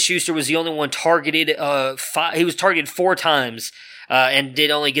 Juju Smith-Schuster was the only one targeted, he was targeted 4 times, and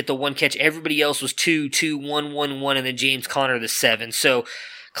did only get the 1 catch. Everybody else was 2, 2, 1, 1, 1, and then James Conner the 7. So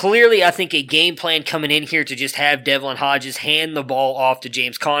clearly, I think a game plan coming in here to just have Devlin Hodges hand the ball off to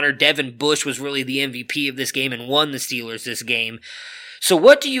James Conner. Devin Bush was really the MVP of this game and won the Steelers this game. So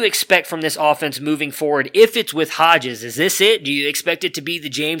what do you expect from this offense moving forward if it's with Hodges? Is this it? Do you expect it to be the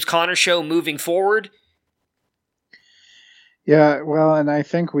James Conner show moving forward? Yeah, well, and I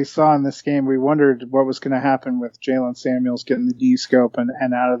think we saw in this game, we wondered what was going to happen with Jalen Samuels getting the D-scope and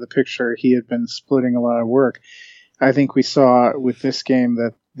out of the picture. He had been splitting a lot of work. I think we saw with this game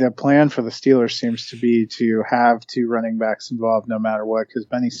that the plan for the Steelers seems to be to have 2 running backs involved no matter what, because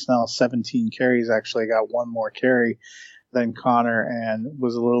Benny Snell, 17 carries, actually got 1 more carry than Conner and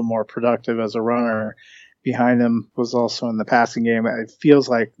was a little more productive as a runner. Behind him was also in the passing game. It feels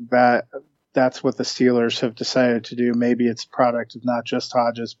like that's what the Steelers have decided to do. Maybe it's a product of not just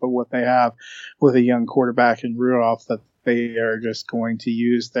Hodges, but what they have with a young quarterback in Rudolph, that they are just going to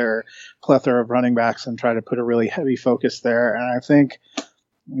use their plethora of running backs and try to put a really heavy focus there. And I think,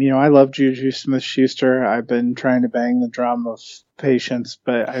 I love Juju Smith-Schuster. I've been trying to bang the drum of patience,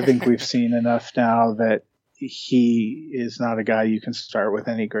 but I think we've seen enough now that he is not a guy you can start with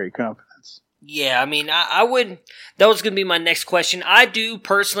any great confidence. Yeah, I mean, I would. That was going to be my next question. I do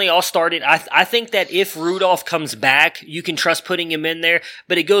personally. I'll start it. I think that if Rudolph comes back, you can trust putting him in there.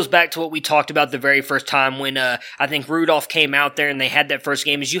 But it goes back to what we talked about the very first time when I think Rudolph came out there and they had that first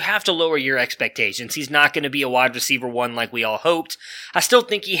game. Is you have to lower your expectations. He's not going to be a wide receiver 1 like we all hoped. I still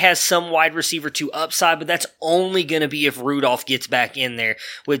think he has some wide receiver 2 upside, but that's only going to be if Rudolph gets back in there.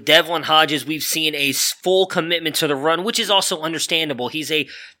 With Devlin Hodges, we've seen a full commitment to the run, which is also understandable. He's a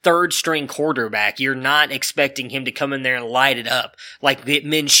third-string quarterback. You're not expecting him to come in there and light it up like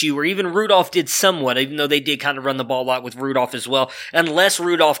Minshew or even Rudolph did somewhat, even though they did kind of run the ball a lot with Rudolph as well. Unless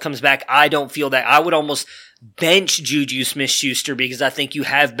Rudolph comes back, I don't feel that. I would almost bench Juju Smith-Schuster because I think you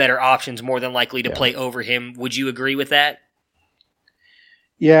have better options more than likely to play over him. Would you agree with that?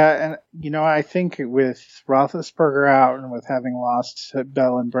 Yeah, and, I think with Roethlisberger out and with having lost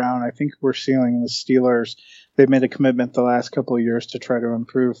Bell and Brown, I think we're seeing the Steelers. They've made a commitment the last couple of years to try to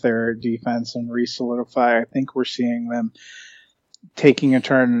improve their defense and re-solidify. I think we're seeing them taking a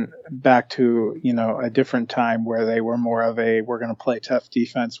turn back to, a different time where they were more of we're going to play tough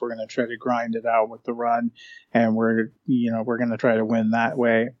defense. We're going to try to grind it out with the run, and we're going to try to win that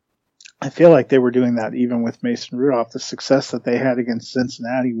way. I feel like they were doing that even with Mason Rudolph. The success that they had against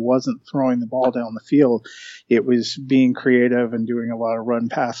Cincinnati wasn't throwing the ball down the field. It was being creative and doing a lot of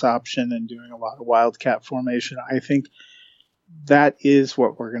run-pass option and doing a lot of wildcat formation. I think that is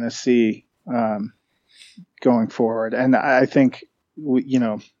what we're going to see going forward. And I think,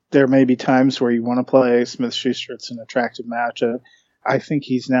 there may be times where you want to play Smith-Schuster. It's an attractive matchup. I think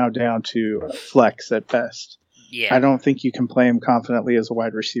he's now down to flex at best. Yeah. I don't think you can play him confidently as a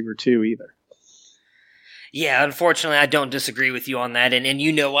wide receiver 2 either. Yeah, unfortunately, I don't disagree with you on that. And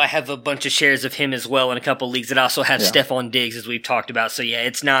I have a bunch of shares of him as well in a couple of leagues that also have Stephon Diggs, as we've talked about. So, yeah,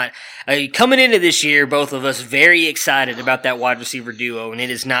 it's not coming into this year, both of us very excited about that wide receiver duo, and it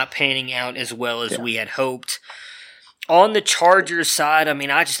is not panning out as well as we had hoped. On the Chargers side, I mean,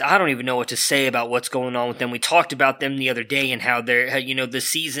 I don't even know what to say about what's going on with them. We talked about them the other day and how they're, the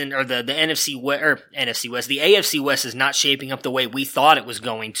season or the NFC West, the AFC West is not shaping up the way we thought it was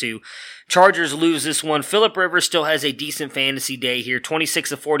going to. Chargers lose this one. Phillip Rivers still has a decent fantasy day here.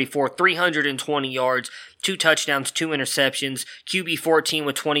 26 of 44, 320 yards, 2 touchdowns, 2 interceptions. QB 14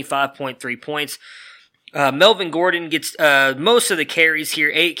 with 25.3 points. Melvin Gordon gets most of the carries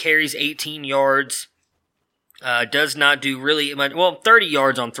here. 8 carries, 18 yards. Does not do really much. Well, 30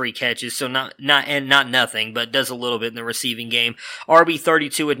 yards on 3 catches, so not nothing, but does a little bit in the receiving game.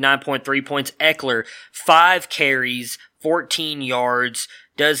 RB32 with 9.3 points. Eckler, 5 carries, 14 yards.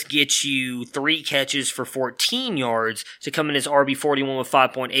 Does get you 3 catches for 14 yards to come in as RB41 with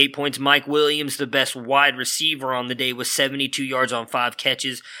 5.8 points. Mike Williams, the best wide receiver on the day, with 72 yards on 5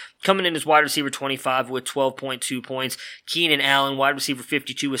 catches. Coming in as wide receiver 25 with 12.2 points. Keenan Allen, wide receiver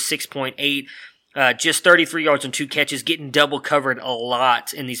 52 with 6.8. Just 33 yards on 2 catches, getting double covered a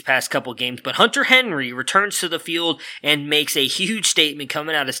lot in these past couple games. But Hunter Henry returns to the field and makes a huge statement,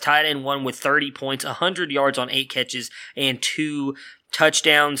 coming out as tight end 1 with 30 points, 100 yards on 8 catches, and 2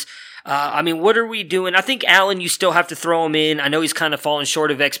 touchdowns. What are we doing? I think Allen, you still have to throw him in. I know he's kind of fallen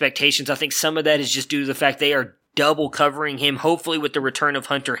short of expectations. I think some of that is just due to the fact they are double covering him, hopefully with the return of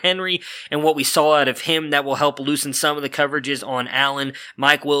Hunter Henry and what we saw out of him. That will help loosen some of the coverages on Allen.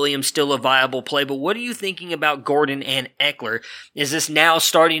 Mike Williams, still a viable play, but what are you thinking about Gordon and Eckler? Is this now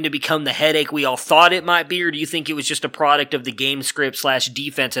starting to become the headache we all thought it might be, or do you think it was just a product of the game script /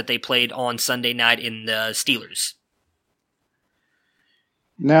 defense that they played on Sunday night in the Steelers?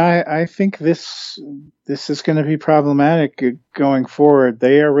 No, I think this is going to be problematic going forward.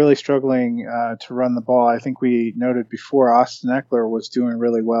 They are really struggling to run the ball. I think we noted before Austin Eckler was doing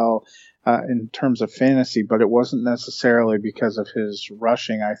really well in terms of fantasy, but it wasn't necessarily because of his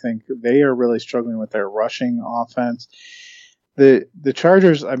rushing. I think they are really struggling with their rushing offense. The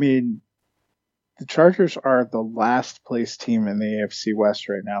Chargers, the Chargers are the last place team in the AFC West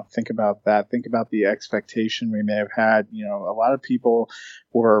right now. Think about that. Think about the expectation we may have had. A lot of people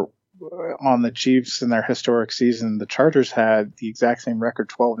were on the Chiefs in their historic season. The Chargers had the exact same record,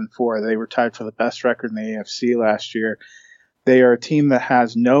 12-4. They were tied for the best record in the AFC last year. They are a team that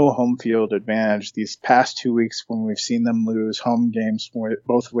has no home field advantage. These past 2 weeks when we've seen them lose home games,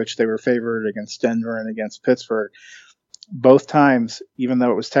 both of which they were favored against Denver and against Pittsburgh, both times, even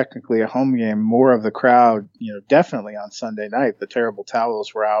though it was technically a home game, more of the crowd, definitely on Sunday night, the terrible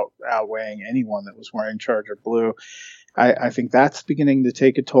towels were outweighing anyone that was wearing Charger blue. I think that's beginning to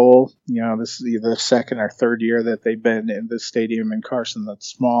take a toll. This is either the second or third year that they've been in this stadium in Carson that's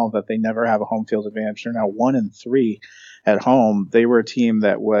small, that they never have a home field advantage. They're now 1-3 at home. They were a team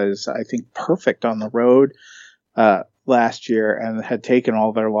that was, I think, perfect on the road last year and had taken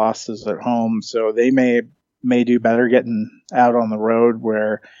all their losses at home. So they may do better getting out on the road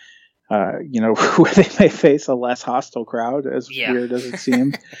where where they may face a less hostile crowd, as weird as it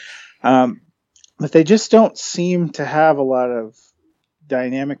seems. But they just don't seem to have a lot of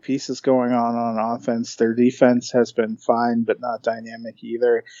dynamic pieces going on offense. Their defense has been fine, but not dynamic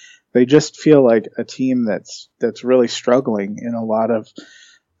either. They just feel like a team that's really struggling in a lot of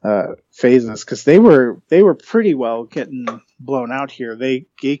phases, because they were pretty well getting blown out here. They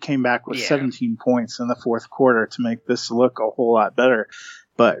came back with 17 points in the fourth quarter to make this look a whole lot better,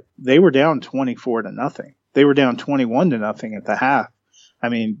 but they were down 24-0. They were down 21-0 at the half.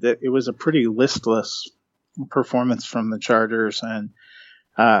 It was a pretty listless performance from the Chargers, and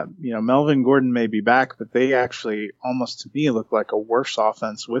Melvin Gordon may be back, but they actually almost to me look like a worse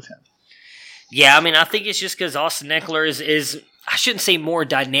offense with him. Yeah, I think it's just because Austin Eckler is I shouldn't say more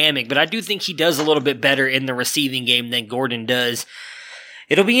dynamic, but I do think he does a little bit better in the receiving game than Gordon does.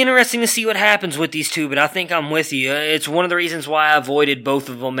 It'll be interesting to see what happens with these two, but I think I'm with you. It's one of the reasons why I avoided both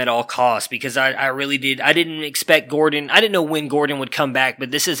of them at all costs, because I really did. I didn't expect Gordon. I didn't know when Gordon would come back,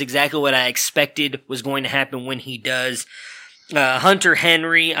 but this is exactly what I expected was going to happen when he does. Hunter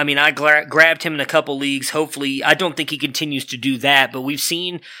Henry, I grabbed him in a couple leagues. Hopefully, I don't think he continues to do that, but we've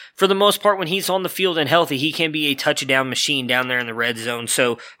seen, for the most part, when he's on the field and healthy, he can be a touchdown machine down there in the red zone.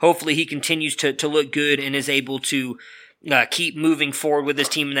 So hopefully he continues to look good and is able to keep moving forward with this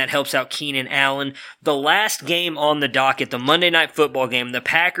team, and that helps out Keenan Allen. The last game on the docket, the Monday Night Football game, the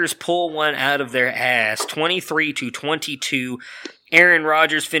Packers pull one out of their ass, 23-22. Aaron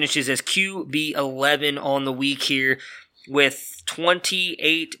Rodgers finishes as QB 11 on the week here. with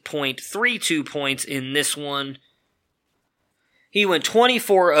 28.32 points in this one. He went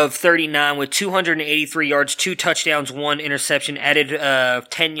 24 of 39 with 283 yards, 2 touchdowns, 1 interception, added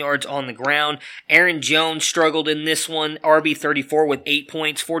 10 yards on the ground. Aaron Jones struggled in this one, RB34 with 8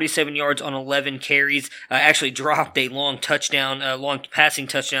 points, 47 yards on 11 carries. Actually dropped a long passing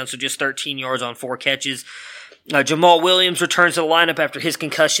touchdown, so just 13 yards on 4 catches. Jamal Williams returns to the lineup after his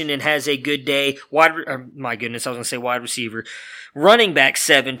concussion and has a good day. Wide receiver. Running back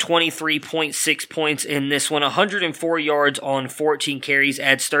 7, 23.6 points in this one, 104 yards on 14 carries,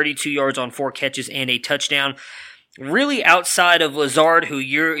 adds 32 yards on 4 catches and a touchdown. Really outside of Lazard, who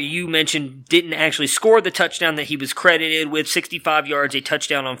you mentioned didn't actually score the touchdown that he was credited with, 65 yards, a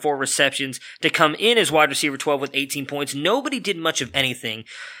touchdown on 4 receptions, to come in as wide receiver 12 with 18 points. Nobody did much of anything.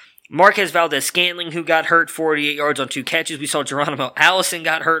 Marquez Valdez-Scantling, who got hurt, 48 yards on 2 catches. We saw Geronimo Allison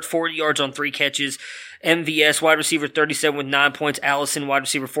got hurt, 40 yards on 3 catches. MVS, wide receiver 37 with 9 points. Allison, wide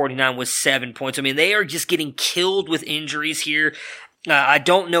receiver 49 with 7 points. I mean, they are just getting killed with injuries here. I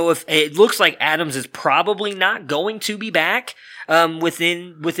don't know if it looks like Adams is probably not going to be back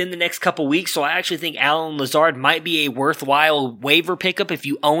within the next couple weeks. So I actually think Allen Lazard might be a worthwhile waiver pickup if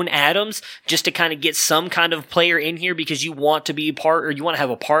you own Adams, just to kind of get some kind of player in here because you want to be a part, or you want to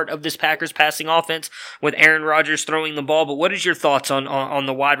have a part of this Packers passing offense with Aaron Rodgers throwing the ball. But what is your thoughts on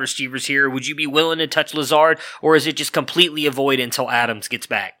the wide receivers here? Would you be willing to touch Lazard, or is it just completely avoid until Adams gets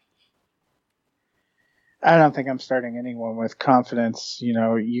back? I don't think I'm starting anyone with confidence. You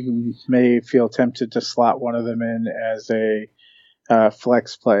know, you may feel tempted to slot one of them in as a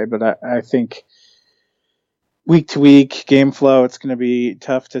flex play, but I think week to week game flow, it's going to be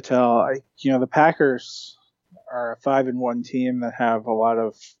tough to tell. The Packers are a 5-1 team that have a lot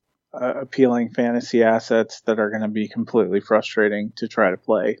of appealing fantasy assets that are going to be completely frustrating to try to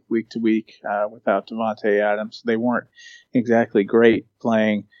play week to week without Davante Adams. They weren't exactly great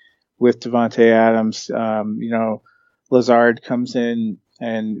playing with Davante Adams. Lazard comes in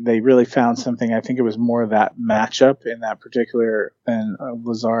and they really found something. I think it was more of that matchup in that particular than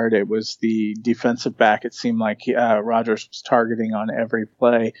Lazard. It was the defensive back. It seemed like Rodgers was targeting on every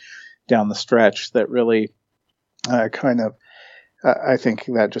play down the stretch that really I think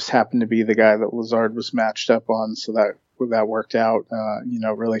that just happened to be the guy that Lazard was matched up on. So that worked out,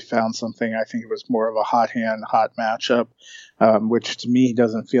 really found something. I think it was more of a hot matchup, which to me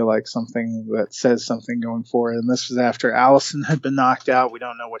doesn't feel like something that says something going forward. And this was after Allison had been knocked out. We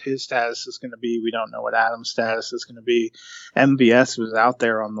don't know what his status is going to be. We don't know what Adam's status is going to be. MVS was out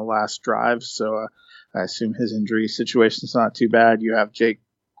there on the last drive, so I assume his injury situation is not too bad. You have Jake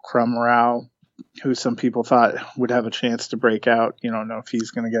Crumrow, who some people thought would have a chance to break out. You don't know if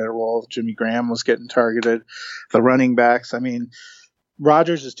he's going to get a role. Jimmy Graham was getting targeted. The running backs, I mean,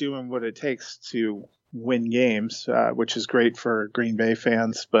 Rodgers is doing what it takes to win games, which is great for Green Bay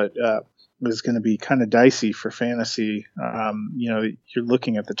fans, but is going to be kind of dicey for fantasy. You're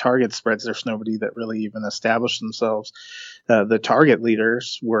looking at the target spreads. There's nobody that really even established themselves. The target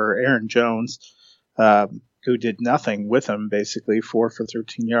leaders were Aaron Jones, who did nothing with him, basically 4 for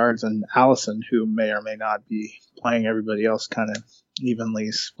 13 yards, and Allison, who may or may not be playing. Everybody else kind of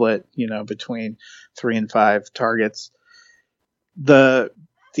evenly split, between 3 and 5 targets. The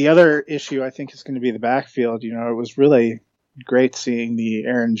other issue I think is going to be the backfield. It was really great seeing the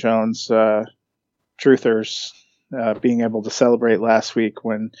Aaron Jones truthers being able to celebrate last week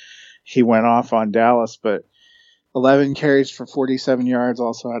when he went off on Dallas, but 11 carries for 47 yards,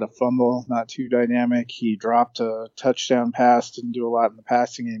 also had a fumble, not too dynamic. He dropped a touchdown pass, didn't do a lot in the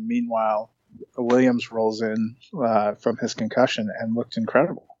passing game. Meanwhile, Williams rolls in from his concussion and looked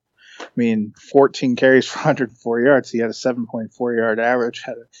incredible. 14 carries for 104 yards. He had a 7.4 yard average,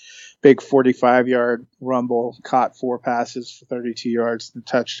 had a big 45-yard rumble, caught 4 passes for 32 yards, and a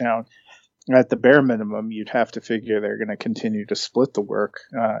touchdown. At the bare minimum, you'd have to figure they're going to continue to split the work.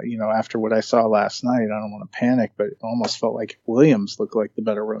 After what I saw last night, I don't want to panic, but it almost felt like Williams looked like the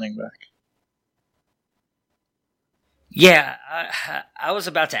better running back. Yeah, I was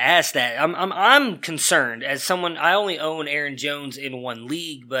about to ask that. I'm concerned as someone. I only own Aaron Jones in one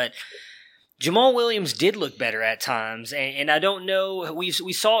league, but Jamal Williams did look better at times, and I don't know. We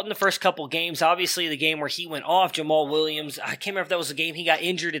saw it in the first couple games. Obviously, the game where he went off, Jamal Williams, I can't remember if that was the game he got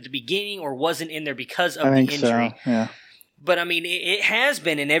injured at the beginning or wasn't in there because of the injury. So, yeah. But, it has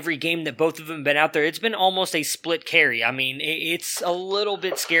been in every game that both of them have been out there. It's been almost a split carry. It's a little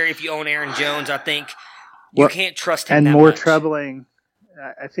bit scary if you own Aaron Jones. I think you can't trust him and that more much. troubling.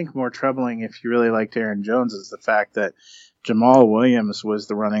 I think more troubling if you really liked Aaron Jones is the fact that Jamal Williams was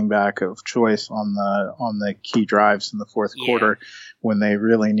the running back of choice on the key drives in the fourth quarter when they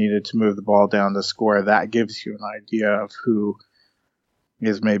really needed to move the ball down to score. That gives you an idea of who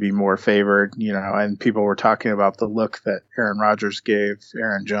is maybe more favored, and people were talking about the look that Aaron Rodgers gave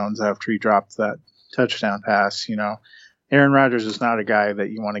Aaron Jones after he dropped that touchdown pass. Aaron Rodgers is not a guy that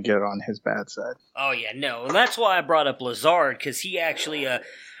you want to get on his bad side. Oh, yeah, no. And that's why I brought up Lazard, because he actually,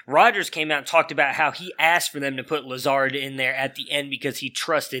 Rodgers came out and talked about how he asked for them to put Lazard in there at the end because he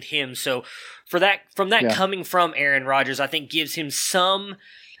trusted him. So from that coming from Aaron Rodgers, I think gives him some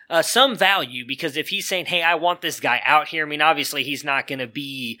value, because if he's saying, hey, I want this guy out here, I mean, obviously he's not going to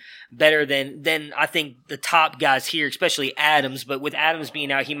be better than I think the top guys here, especially Adams, but with Adams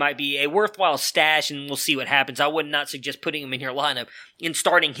being out, he might be a worthwhile stash, and we'll see what happens. I would not suggest putting him in your lineup and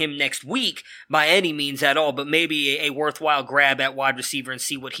starting him next week by any means at all, but maybe a worthwhile grab at wide receiver and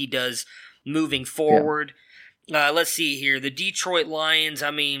see what he does moving forward. Let's see here. The Detroit Lions,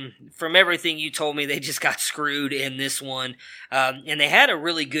 I mean, from everything you told me, they just got screwed in this one. And they had a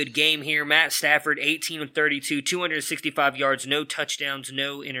really good game here. Matt Stafford, 18 of 32, 265 yards, no touchdowns,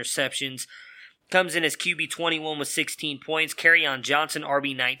 no interceptions. Comes in as QB 21 with 16 points. Kerryon Johnson,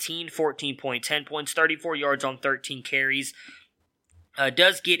 RB 19, 10 points, 34 yards on 13 carries.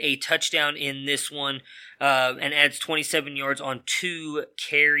 Does get a touchdown in this one and adds 27 yards on two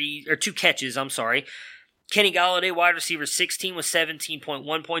catches. Kenny Golladay, wide receiver 16 with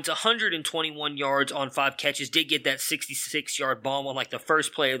 17.1 points, 121 yards on 5 catches. Did get that 66-yard bomb on the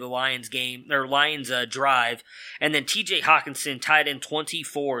first play of the Lions drive. And then TJ Hawkinson, tight end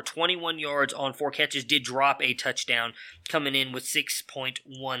 24, 21 yards on 4 catches. Did drop a touchdown, coming in with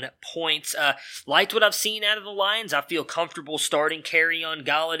 6.1 points. Liked what I've seen out of the Lions. I feel comfortable starting Kerryon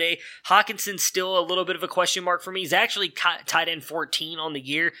Golladay. Hawkinson's still a little bit of a question mark for me. He's actually tight end 14 on the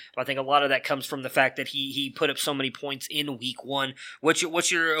year, but I think a lot of that comes from the fact that he put up so many points in week 1.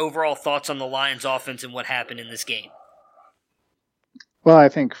 What's your overall thoughts on the Lions offense and what happened in this game? Well, I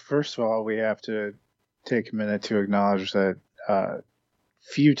think first of all, we have to take a minute to acknowledge that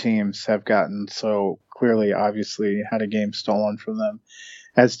few teams have gotten so clearly, obviously, had a game stolen from them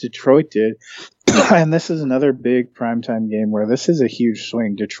as Detroit did. And this is another big primetime game where this is a huge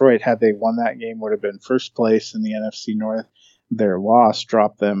swing. Detroit, had they won that game, would have been first place in the NFC North. Their loss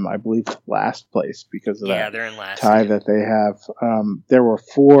dropped them, I believe, to last place because of that they're in last tie that they have. There were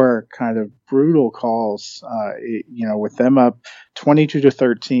 4 kind of brutal calls, with them up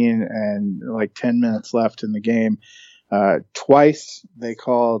 22-13 and 10 minutes left in the game. Twice they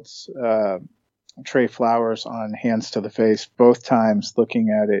called Trey Flowers on hands to the face. Both times, looking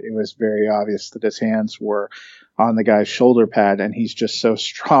at it, it was very obvious that his hands were on the guy's shoulder pad, and he's just so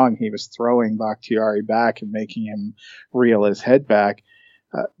strong. He was throwing Bakhtiari back and making him reel his head back.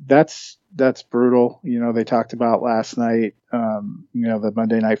 That's brutal. They talked about last night, the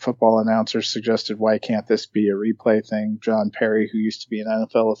Monday Night Football announcer suggested, why can't this be a replay thing? John Perry, who used to be an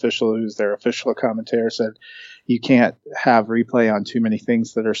NFL official, who's their official commentator, said you can't have replay on too many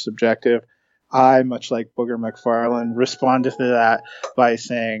things that are subjective. I, much like Booger McFarland, responded to that by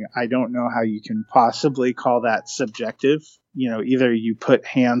saying, I don't know how you can possibly call that subjective. Either you put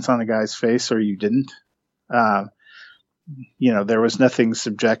hands on a guy's face or you didn't. There was nothing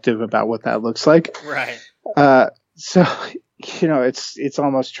subjective about what that looks like. Right. So, it's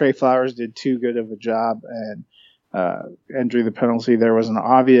almost Trey Flowers did too good of a job and drew the penalty. There was an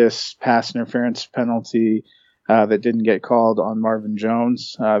obvious pass interference penalty that didn't get called on Marvin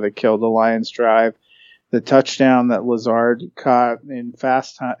Jones that killed the Lions drive. The touchdown that Lazard caught in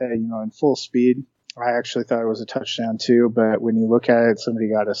fast time, in full speed, I actually thought it was a touchdown too, but when you look at it, somebody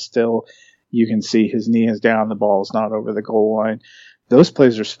got a still. You can see his knee is down, the ball is not over the goal line. Those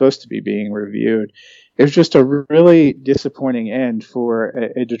plays are supposed to be being reviewed. It was just a really disappointing end for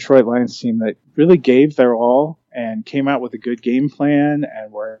a Detroit Lions team that really gave their all and came out with a good game plan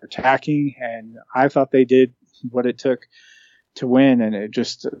and were attacking, and I thought they did what it took to win, and it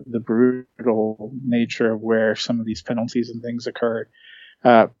just the brutal nature of where some of these penalties and things occurred.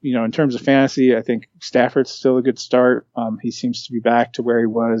 In terms of fantasy, I think Stafford's still a good start. He seems to be back to where he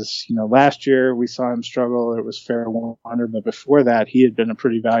was. Last year we saw him struggle. It was fair wonder, but before that, he had been a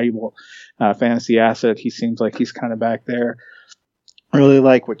pretty valuable fantasy asset. He seems like he's kind of back there. I really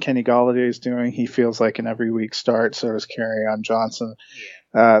like what Kenny Golladay is doing. He feels like an every week start. So is Kerryon Johnson.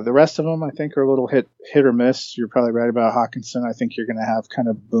 The rest of them, I think, are a little hit or miss. You're probably right about Hawkinson. I think you're going to have kind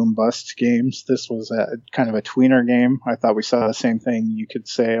of boom-bust games. This was kind of a tweener game. I thought we saw the same thing you could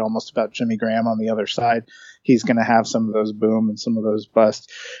say almost about Jimmy Graham on the other side. he's going to have some of those boom and some of those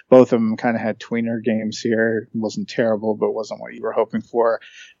bust. Both of them kind of had tweener games here. It wasn't terrible, but wasn't what you were hoping for.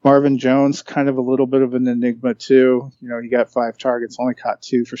 Marvin Jones, kind of a little bit of an enigma too. He got 5 targets, only caught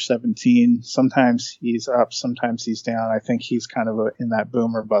 2 for 17. Sometimes he's up, sometimes he's down. I think he's kind of in that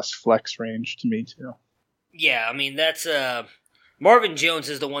boom or bust flex range to me too. Yeah, I mean, that's Marvin Jones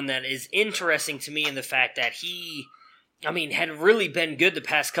is the one that is interesting to me in the fact that he had really been good the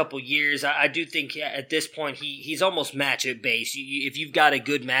past couple years. I do think at this point he's almost matchup based. If you've got a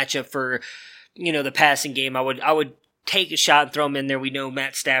good matchup for, the passing game, I would take a shot and throw him in there. We know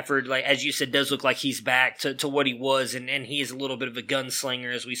Matt Stafford, like as you said, does look like he's back to what he was, and he is a little bit of a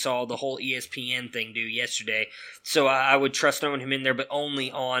gunslinger, as we saw the whole ESPN thing do yesterday. So I would trust throwing him in there, but only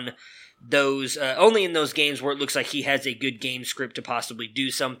in those games where it looks like he has a good game script to possibly do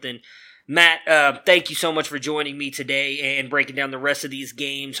something. Matt, thank you so much for joining me today and breaking down the rest of these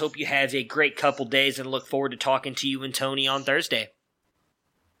games. Hope you have a great couple days and look forward to talking to you and Tony on Thursday.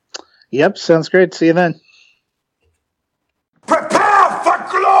 Yep, sounds great. See you then. Prepare for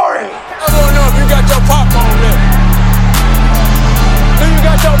glory! I don't know if you got your popcorn ready. Do you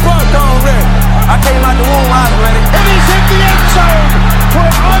got your popcorn ready? I came out the womb, I was ready. And he's hit the end zone for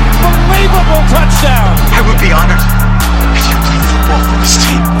an unbelievable touchdown. I would be honored if you played football for this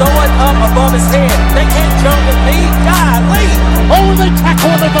team. Throw it up above his head. They can't jump with me. Golly. Oh, they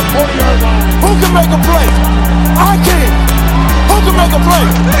tackle him at the 40-yard line. Who can make a play? I can. Who can make a play?